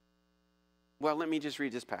 let me just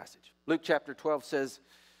read this passage. Luke chapter 12 says,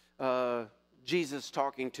 Jesus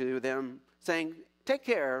talking to them, saying, take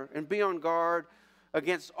care and be on guard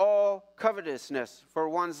against all covetousness, for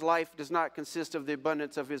one's life does not consist of the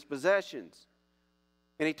abundance of his possessions.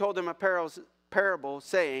 And he told them a parable,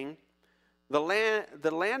 saying, the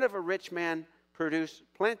land of a rich man produced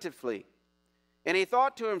plentifully. And he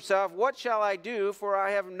thought to himself, what shall I do, for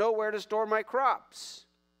I have nowhere to store my crops?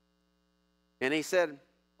 And he said,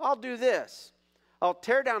 I'll do this. I'll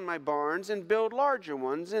tear down my barns and build larger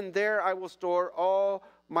ones, and there I will store all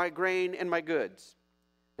my grain and my goods.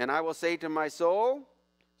 And I will say to my soul,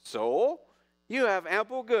 soul, you have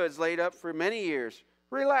ample goods laid up for many years.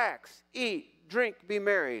 Relax, eat, drink, be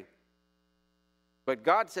merry. But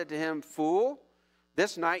God said to him, fool,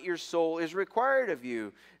 this night your soul is required of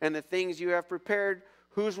you, and the things you have prepared,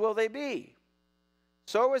 whose will they be?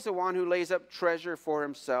 So is the one who lays up treasure for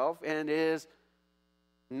himself and is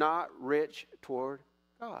not rich toward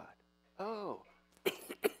God. Oh,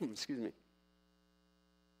 excuse me.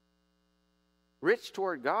 Rich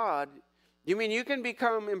toward God, you mean you can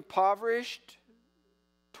become impoverished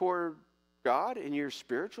toward God in your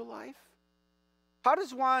spiritual life? How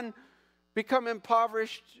does one become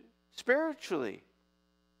impoverished spiritually?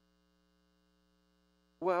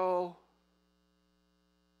 Well,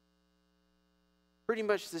 pretty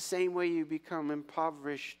much the same way you become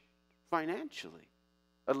impoverished financially,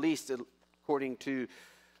 at least according to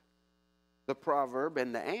the proverb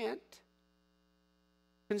and the ant.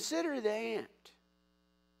 Consider the ant.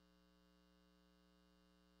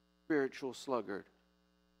 Spiritual sluggard.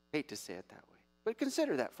 Hate to say it that way, but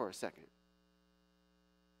consider that for a second.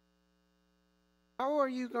 How are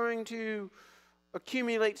you going to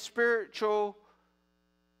accumulate spiritual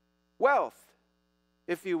wealth,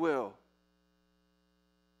 if you will?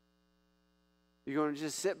 You're going to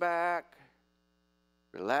just sit back,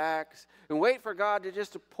 relax, and wait for God to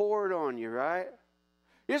just pour it on you, right?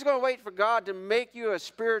 You're just going to wait for God to make you a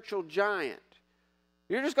spiritual giant.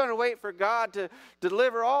 You're just going to wait for God to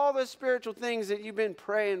deliver all the spiritual things that you've been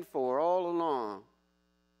praying for all along.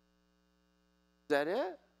 Is that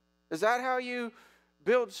it? Is that how you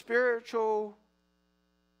build spiritual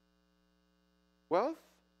wealth?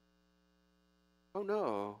 Oh,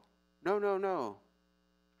 no. No.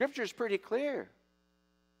 Scripture is pretty clear.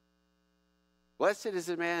 Blessed is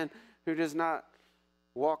the man who does not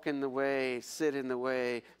walk in the way, sit in the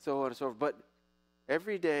way, so on and so forth, but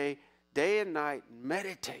every day, day and night,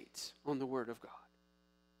 meditates on the Word of God.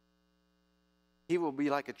 He will be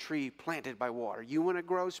like a tree planted by water. You want to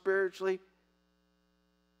grow spiritually?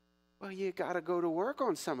 Well, you got to go to work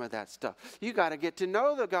on some of that stuff. You got to get to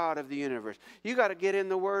know the God of the universe. You got to get in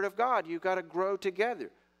the Word of God. You got to grow together.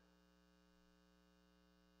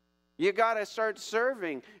 You got to start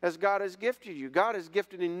serving as God has gifted you. God has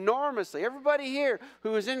gifted enormously. Everybody here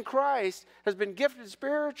who is in Christ has been gifted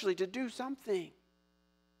spiritually to do something.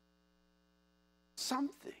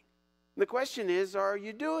 Something. The question is, are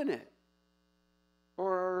you doing it?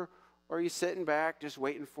 Or are you sitting back just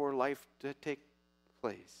waiting for life to take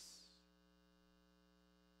place?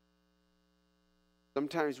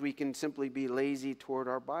 Sometimes we can simply be lazy toward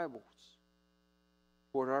our Bibles,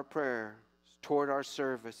 toward our prayers, toward our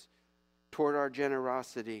service, toward our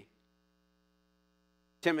generosity.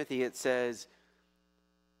 Timothy, it says,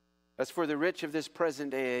 as for the rich of this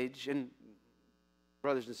present age, and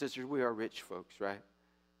brothers and sisters, we are rich folks, right?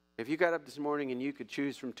 If you got up this morning and you could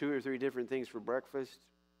choose from 2 or 3 different things for breakfast,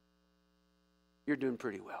 you're doing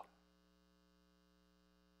pretty well.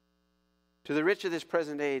 To the rich of this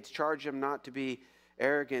present age, charge them not to be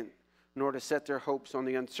arrogant, nor to set their hopes on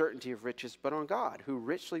the uncertainty of riches, but on God, who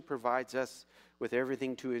richly provides us with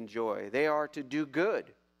everything to enjoy. They are to do good,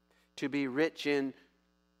 to be rich in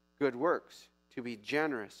good works, to be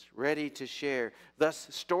generous, ready to share, thus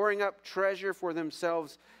storing up treasure for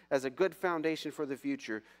themselves as a good foundation for the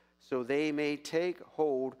future, so they may take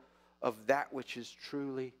hold of that which is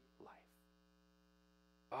truly life.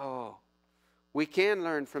 Oh, we can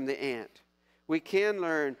learn from the ant. We can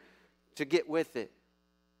learn to get with it.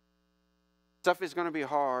 Stuff is going to be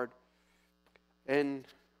hard, and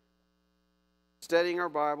studying our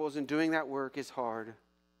Bibles and doing that work is hard,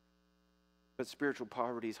 but spiritual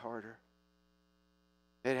poverty is harder.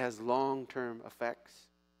 It has long-term effects.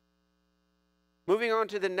 Moving on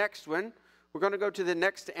to the next one, we're going to go to the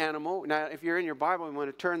next animal. Now, if you're in your Bible and want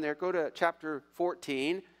to turn there, go to chapter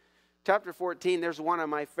 14. Chapter 14, there's one of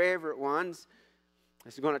my favorite ones.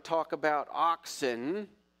 It's going to talk about oxen.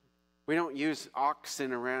 We don't use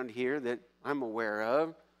oxen around here that I'm aware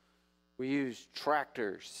of. We use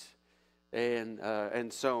tractors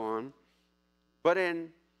and so on. But in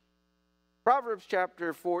Proverbs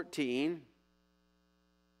chapter 14,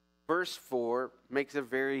 verse 4 makes a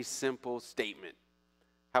very simple statement.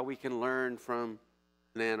 How we can learn from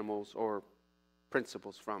animals or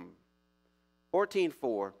principles from them.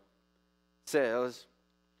 14:4 says,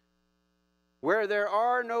 "Where there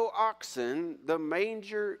are no oxen, the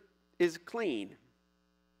manger is clean.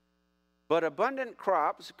 But abundant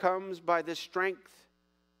crops comes by the strength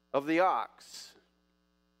of the ox."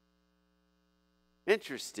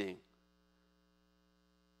 Interesting.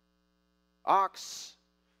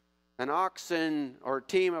 An oxen or a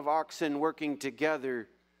team of oxen working together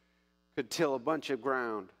could till a bunch of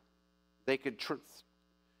ground. They could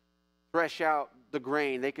thresh out the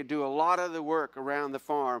grain. They could do a lot of the work around the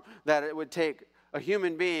farm that it would take a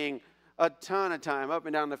human being a ton of time up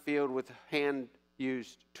and down the field with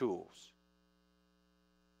hand-used tools.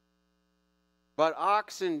 But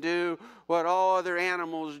oxen do what all other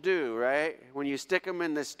animals do, right? When you stick them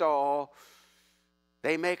in the stall,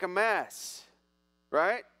 they make a mess,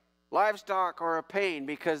 right? Livestock are a pain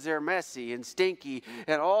because they're messy and stinky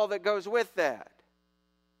and all that goes with that.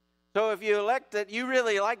 So if you elect that you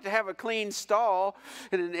really like to have a clean stall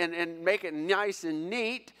and make it nice and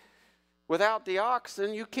neat, without the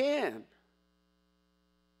oxen, you can.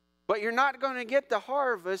 But you're not going to get the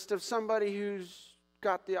harvest of somebody who's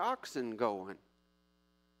got the oxen going.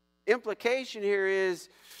 Implication here is,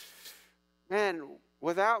 man,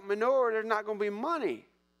 without manure, there's not going to be money.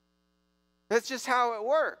 That's just how it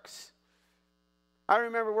works. I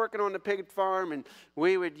remember working on the pig farm, and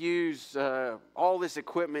we would use all this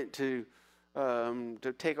equipment to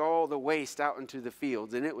take all the waste out into the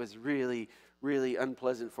fields, and it was really, really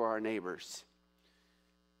unpleasant for our neighbors.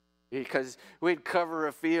 Because we'd cover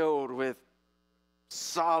a field with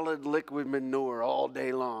solid liquid manure all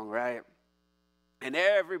day long, right? And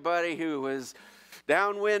everybody who was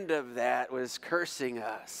downwind of that was cursing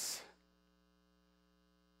us.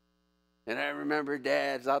 And I remember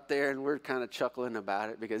Dad's out there, and we're kind of chuckling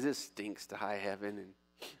about it because this stinks to high heaven. And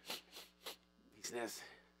he says,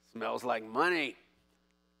 "Smells like money."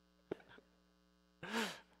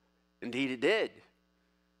 Indeed it did.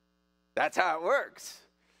 That's how it works.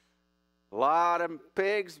 A lot of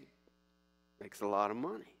pigs makes a lot of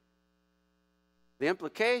money. The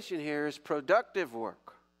implication here is productive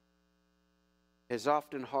work is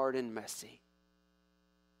often hard and messy.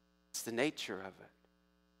 It's the nature of it.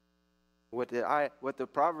 What the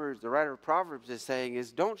writer of Proverbs is saying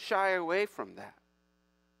is, don't shy away from that.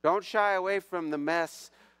 Don't shy away from the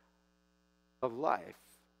mess of life,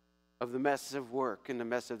 of the mess of work and the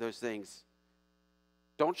mess of those things.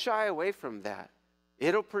 Don't shy away from that.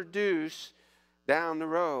 It'll produce down the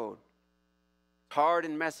road. Hard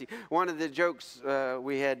and messy. One of the jokes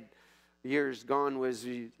we had years gone was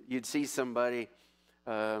you'd see somebody,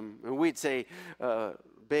 and we'd say,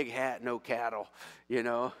 big hat, no cattle, you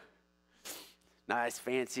know. Nice,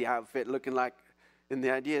 fancy outfit, looking like, and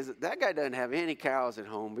the idea is that guy doesn't have any cows at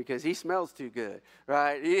home because he smells too good,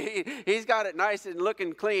 right? He's got it nice and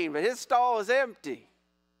looking clean, but his stall is empty.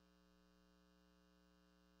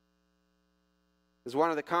 As one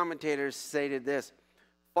of the commentators stated this,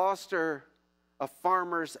 foster a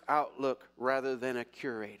farmer's outlook rather than a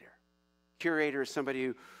curator. Curator is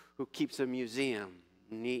somebody who keeps a museum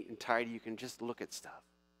neat and tidy. You can just look at stuff,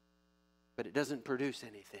 but it doesn't produce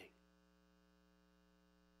anything.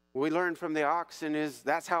 What we learn from the oxen is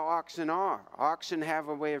that's how oxen are. Oxen have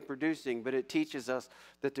a way of producing, but it teaches us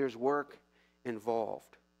that there's work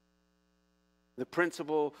involved. The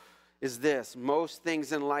principle is this: most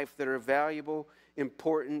things in life that are valuable,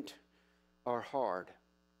 important, are hard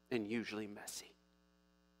and usually messy.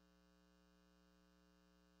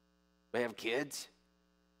 We have kids.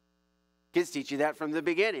 Kids teach you that from the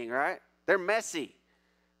beginning, right? They're messy.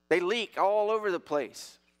 They leak all over the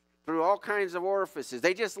place through all kinds of orifices.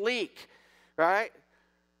 They just leak, right?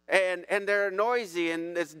 And they're noisy,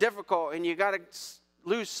 and it's difficult, and you got to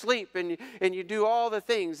lose sleep, and you do all the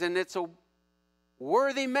things, and it's a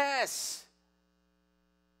worthy mess.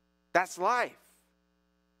 That's life.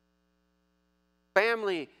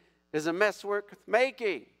 Family is a mess worth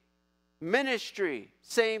making. Ministry,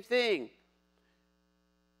 same thing.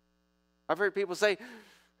 I've heard people say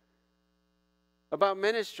about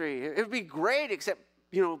ministry, it would be great, except,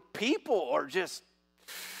 people are just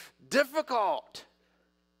difficult.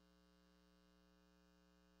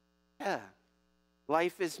 Yeah,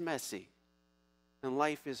 life is messy, and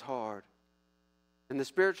life is hard, and the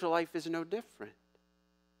spiritual life is no different.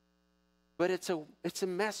 But it's a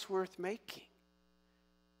mess worth making.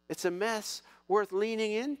 It's a mess worth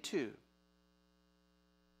leaning into.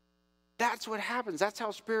 That's what happens. That's how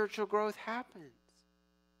spiritual growth happens.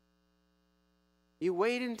 You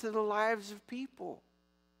wade into the lives of people.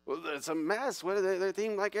 Well, it's a mess. What are they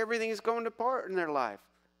think like everything is going apart in their life?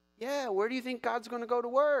 Yeah, where do you think God's going to go to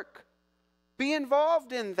work? Be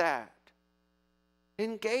involved in that.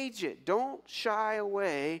 Engage it. Don't shy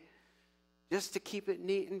away just to keep it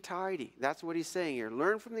neat and tidy. That's what he's saying here.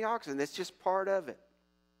 Learn from the oxen. That's just part of it.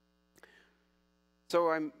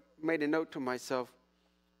 So I made a note to myself,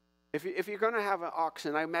 if you're going to have an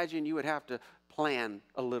oxen, I imagine you would have to plan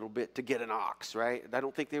a little bit to get an ox, right? I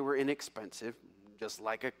don't think they were inexpensive, just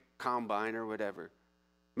like a combine or whatever.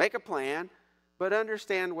 Make a plan, but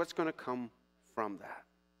understand what's going to come from that.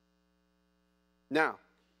 Now,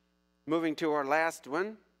 moving to our last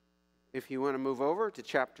one, if you want to move over to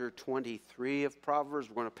chapter 23 of Proverbs,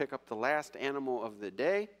 we're going to pick up the last animal of the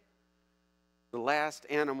day. The last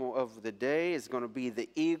animal of the day is going to be the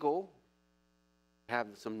eagle. Have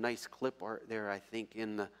some nice clip art there, I think,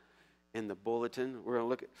 in the bulletin. We're going to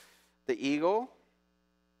look at the eagle.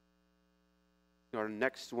 Our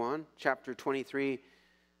next one, chapter 23,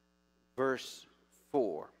 verse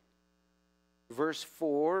 4. Verse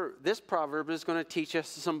 4, this proverb is going to teach us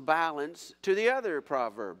some balance to the other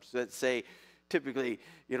proverbs that say, typically,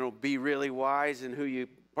 be really wise in who you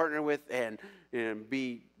partner with and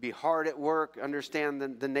be hard at work, understand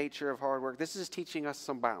the nature of hard work. This is teaching us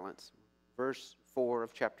some balance. Verse 4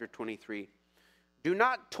 of chapter 23. Do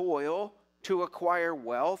not toil to acquire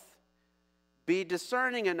wealth. Be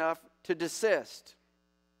discerning enough to desist.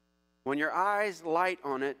 When your eyes light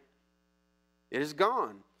on it, it is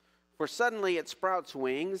gone. For suddenly it sprouts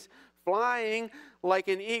wings, flying like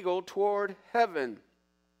an eagle toward heaven.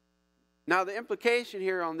 Now the implication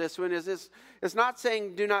here on this one is this: it's not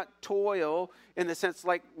saying do not toil in the sense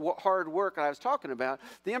like hard work I was talking about.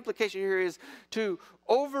 The implication here is to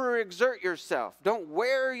overexert yourself. Don't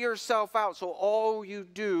wear yourself out so all you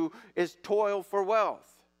do is toil for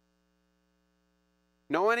wealth.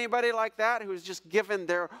 Know anybody like that who's just given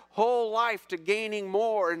their whole life to gaining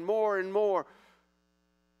more and more and more,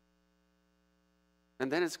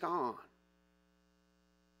 and then it's gone?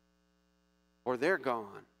 Or they're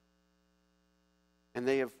gone. And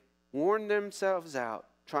they have worn themselves out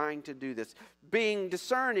trying to do this. Being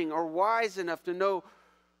discerning or wise enough to know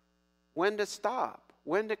when to stop,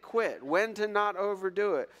 when to quit, when to not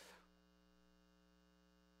overdo it.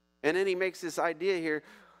 And then he makes this idea here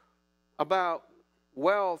about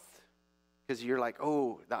wealth, because you're like,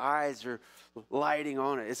 oh, the eyes are lighting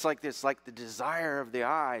on it. It's like this, like the desire of the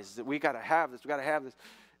eyes, that we got to have this, we got to have this,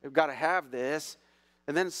 we've got to have this.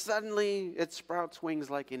 And then suddenly it sprouts wings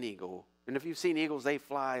like an eagle. And if you've seen eagles, they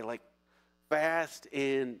fly like fast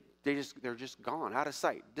and they're just gone, out of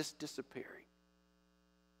sight, just disappearing.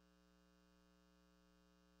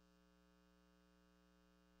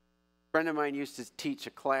 A friend of mine used to teach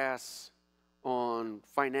a class on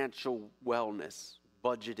financial wellness,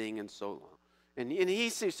 budgeting, and so on. And he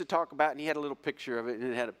used to talk about, and he had a little picture of it,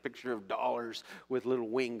 and it had a picture of dollars with little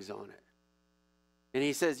wings on it. And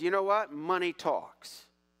he says, you know what? Money talks.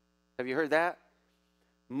 Have you heard that?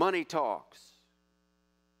 Money talks.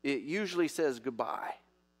 It usually says goodbye.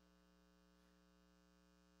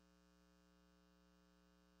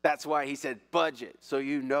 That's why he said budget, so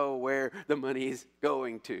you know where the money is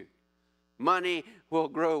going to. Money will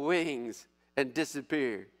grow wings and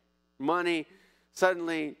disappear. Money,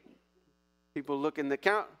 suddenly, people look in the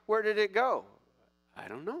account. Where did it go? I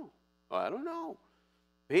don't know. I don't know.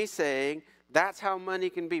 He's saying that's how money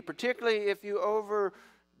can be, particularly if you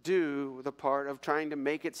overdo the part of trying to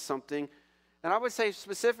make it something. And I would say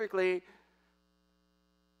specifically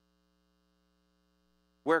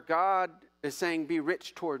where God is saying, be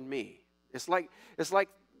rich toward me. It's like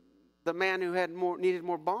the man who needed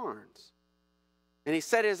more barns. And he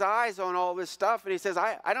set his eyes on all this stuff, and he says,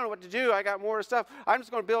 I don't know what to do. I got more stuff. I'm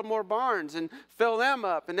just going to build more barns and fill them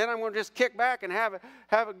up, and then I'm going to just kick back and have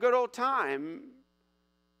a good old time.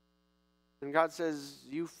 And God says,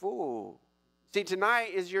 you fool. See,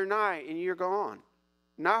 tonight is your night, and you're gone.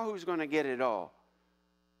 Now who's going to get it all?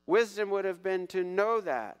 Wisdom would have been to know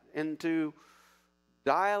that and to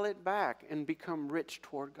dial it back and become rich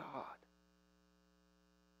toward God.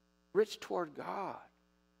 Rich toward God.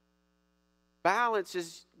 Balance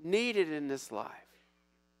is needed in this life.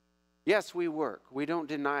 Yes, we work. We don't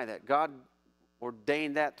deny that. God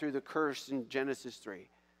ordained that through the curse in Genesis 3.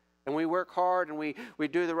 And we work hard and we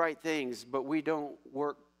do the right things, but we don't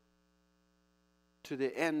work to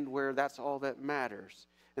the end where that's all that matters.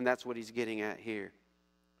 And that's what he's getting at here.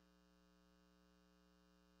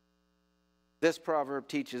 This proverb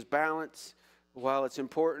teaches balance. While it's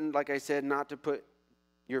important, like I said, not to put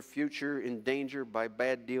your future in danger by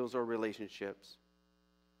bad deals or relationships.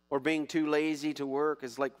 Or being too lazy to work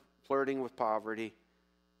is like flirting with poverty.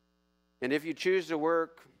 And if you choose to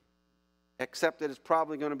work, accept that it's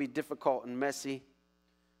probably going to be difficult and messy.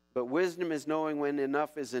 But wisdom is knowing when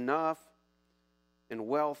enough is enough. And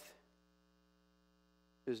wealth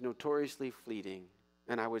is notoriously fleeting.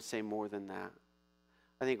 And I would say more than that.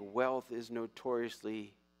 I think wealth is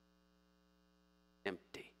notoriously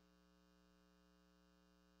empty.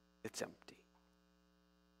 It's empty.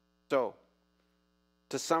 So,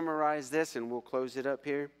 to summarize this, and we'll close it up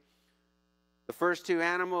here. The first two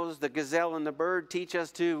animals, the gazelle and the bird, teach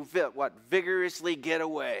us to vigorously get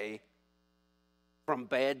away from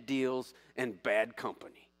bad deals and bad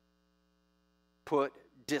company. Put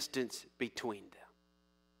distance between them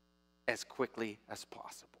as quickly as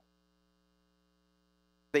possible.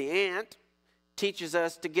 The ant teaches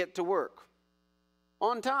us to get to work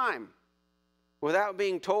on time without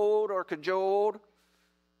being told or cajoled,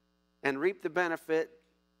 and reap the benefit,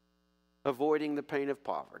 avoiding the pain of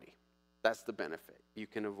poverty. That's the benefit. You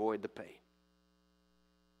can avoid the pain.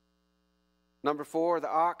 Number 4, the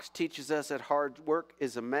ox teaches us that hard work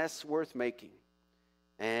is a mess worth making,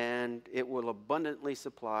 and it will abundantly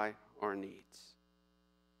supply our needs.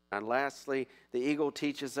 And lastly, the eagle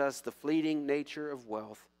teaches us the fleeting nature of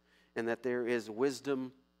wealth, and that there is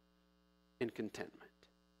wisdom in contentment.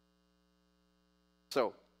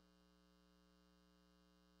 So,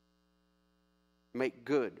 make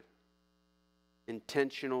good,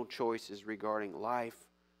 intentional choices regarding life,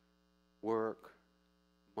 work,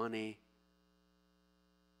 money,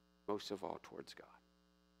 most of all towards God.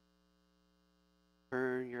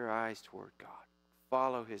 Turn your eyes toward God.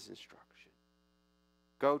 Follow His instruction.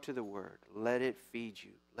 Go to the Word. Let it feed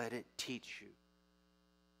you. Let it teach you.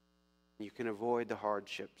 You can avoid the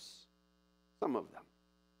hardships, some of them,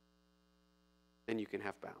 and you can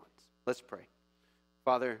have balance. Let's pray.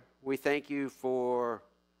 Father, we thank you for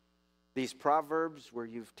these proverbs where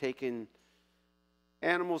you've taken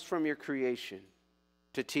animals from your creation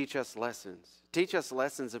to teach us lessons. Teach us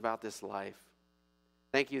lessons about this life.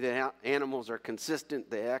 Thank you that animals are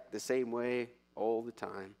consistent. They act the same way all the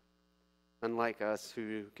time. Unlike us,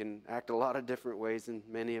 who can act a lot of different ways, and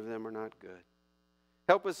many of them are not good.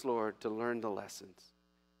 Help us, Lord, to learn the lessons.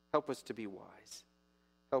 Help us to be wise.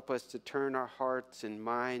 Help us to turn our hearts and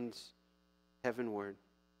minds heavenward,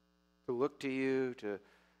 to look to you, to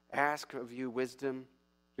ask of you wisdom,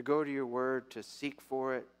 to go to your word, to seek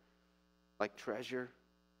for it like treasure.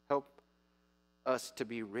 Help us to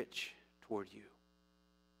be rich toward you. In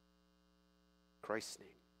Christ's name.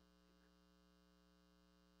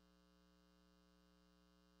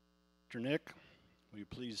 Mr. Nick, will you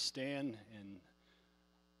please stand and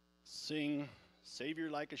sing, Savior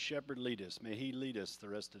like a shepherd lead us. May he lead us the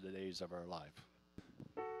rest of the days of our life.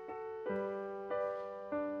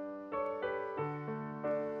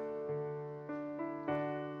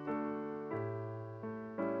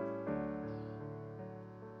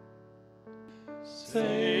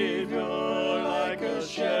 Savior, like a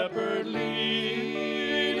shepherd,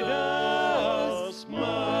 lead us.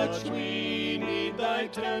 Much we need thy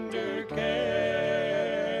tender care.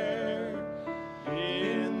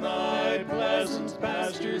 In thy pleasant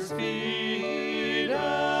pastures feed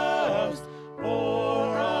us.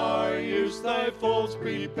 For our use thy folds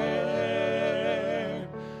prepare.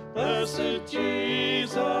 Blessed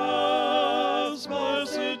Jesus,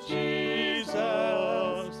 blessed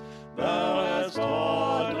Jesus, thou hast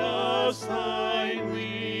taught us thine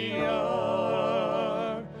we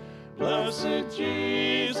are. Blessed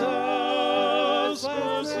Jesus,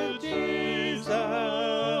 blessed Jesus,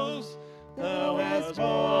 thou hast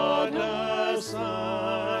taught us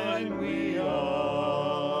thine we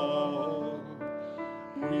are.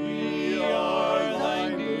 We are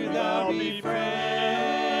thine, do thou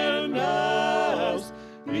befriend us,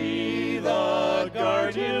 be the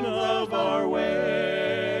guardian of our way.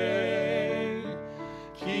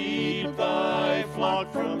 Keep thy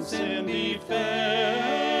flock from sin,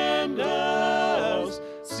 defend us,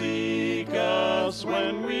 seek us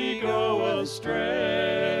when we go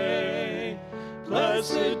astray.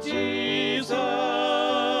 Blessed Jesus,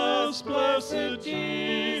 blessed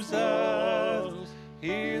Jesus,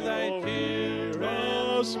 hear thy hear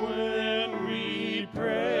us when we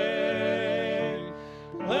pray.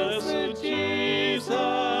 Blessed Jesus,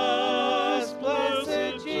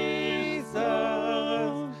 blessed Jesus,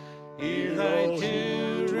 hear thy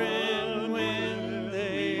children when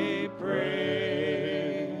they pray.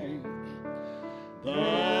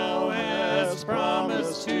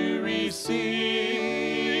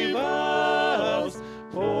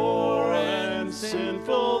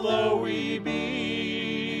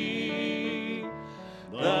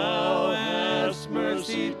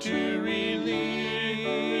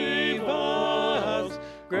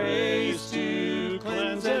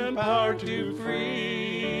 heart to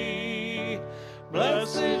free.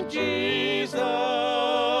 Blessed Jesus,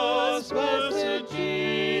 blessed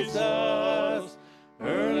Jesus,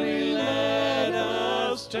 early let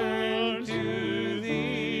us turn to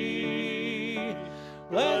thee.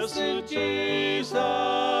 Blessed Jesus,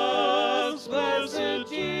 blessed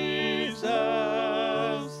Jesus,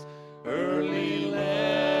 early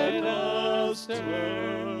let us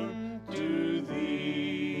turn to thee.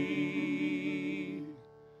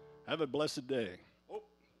 Have a blessed day. Oh,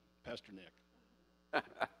 Pastor Nick.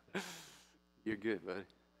 You're good, buddy.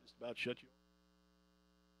 Just about shut you.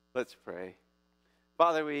 Let's pray.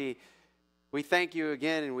 Father, we thank you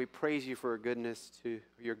again and we praise you for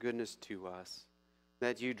your goodness to us,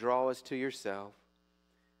 that you draw us to yourself,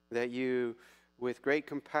 that you, with great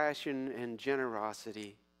compassion and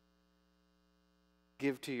generosity,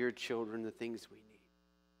 give to your children the things we need.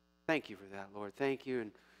 Thank you for that, Lord. Thank you.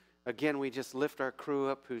 And again, we just lift our crew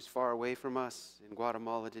up who's far away from us in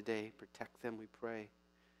Guatemala today. Protect them, we pray.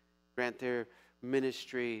 Grant their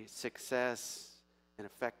ministry success and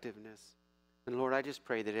effectiveness. And Lord, I just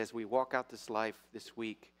pray that as we walk out this life this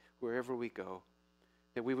week, wherever we go,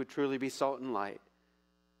 that we would truly be salt and light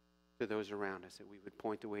to those around us, that we would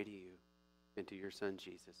point the way to you and to your Son,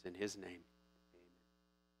 Jesus. In his name.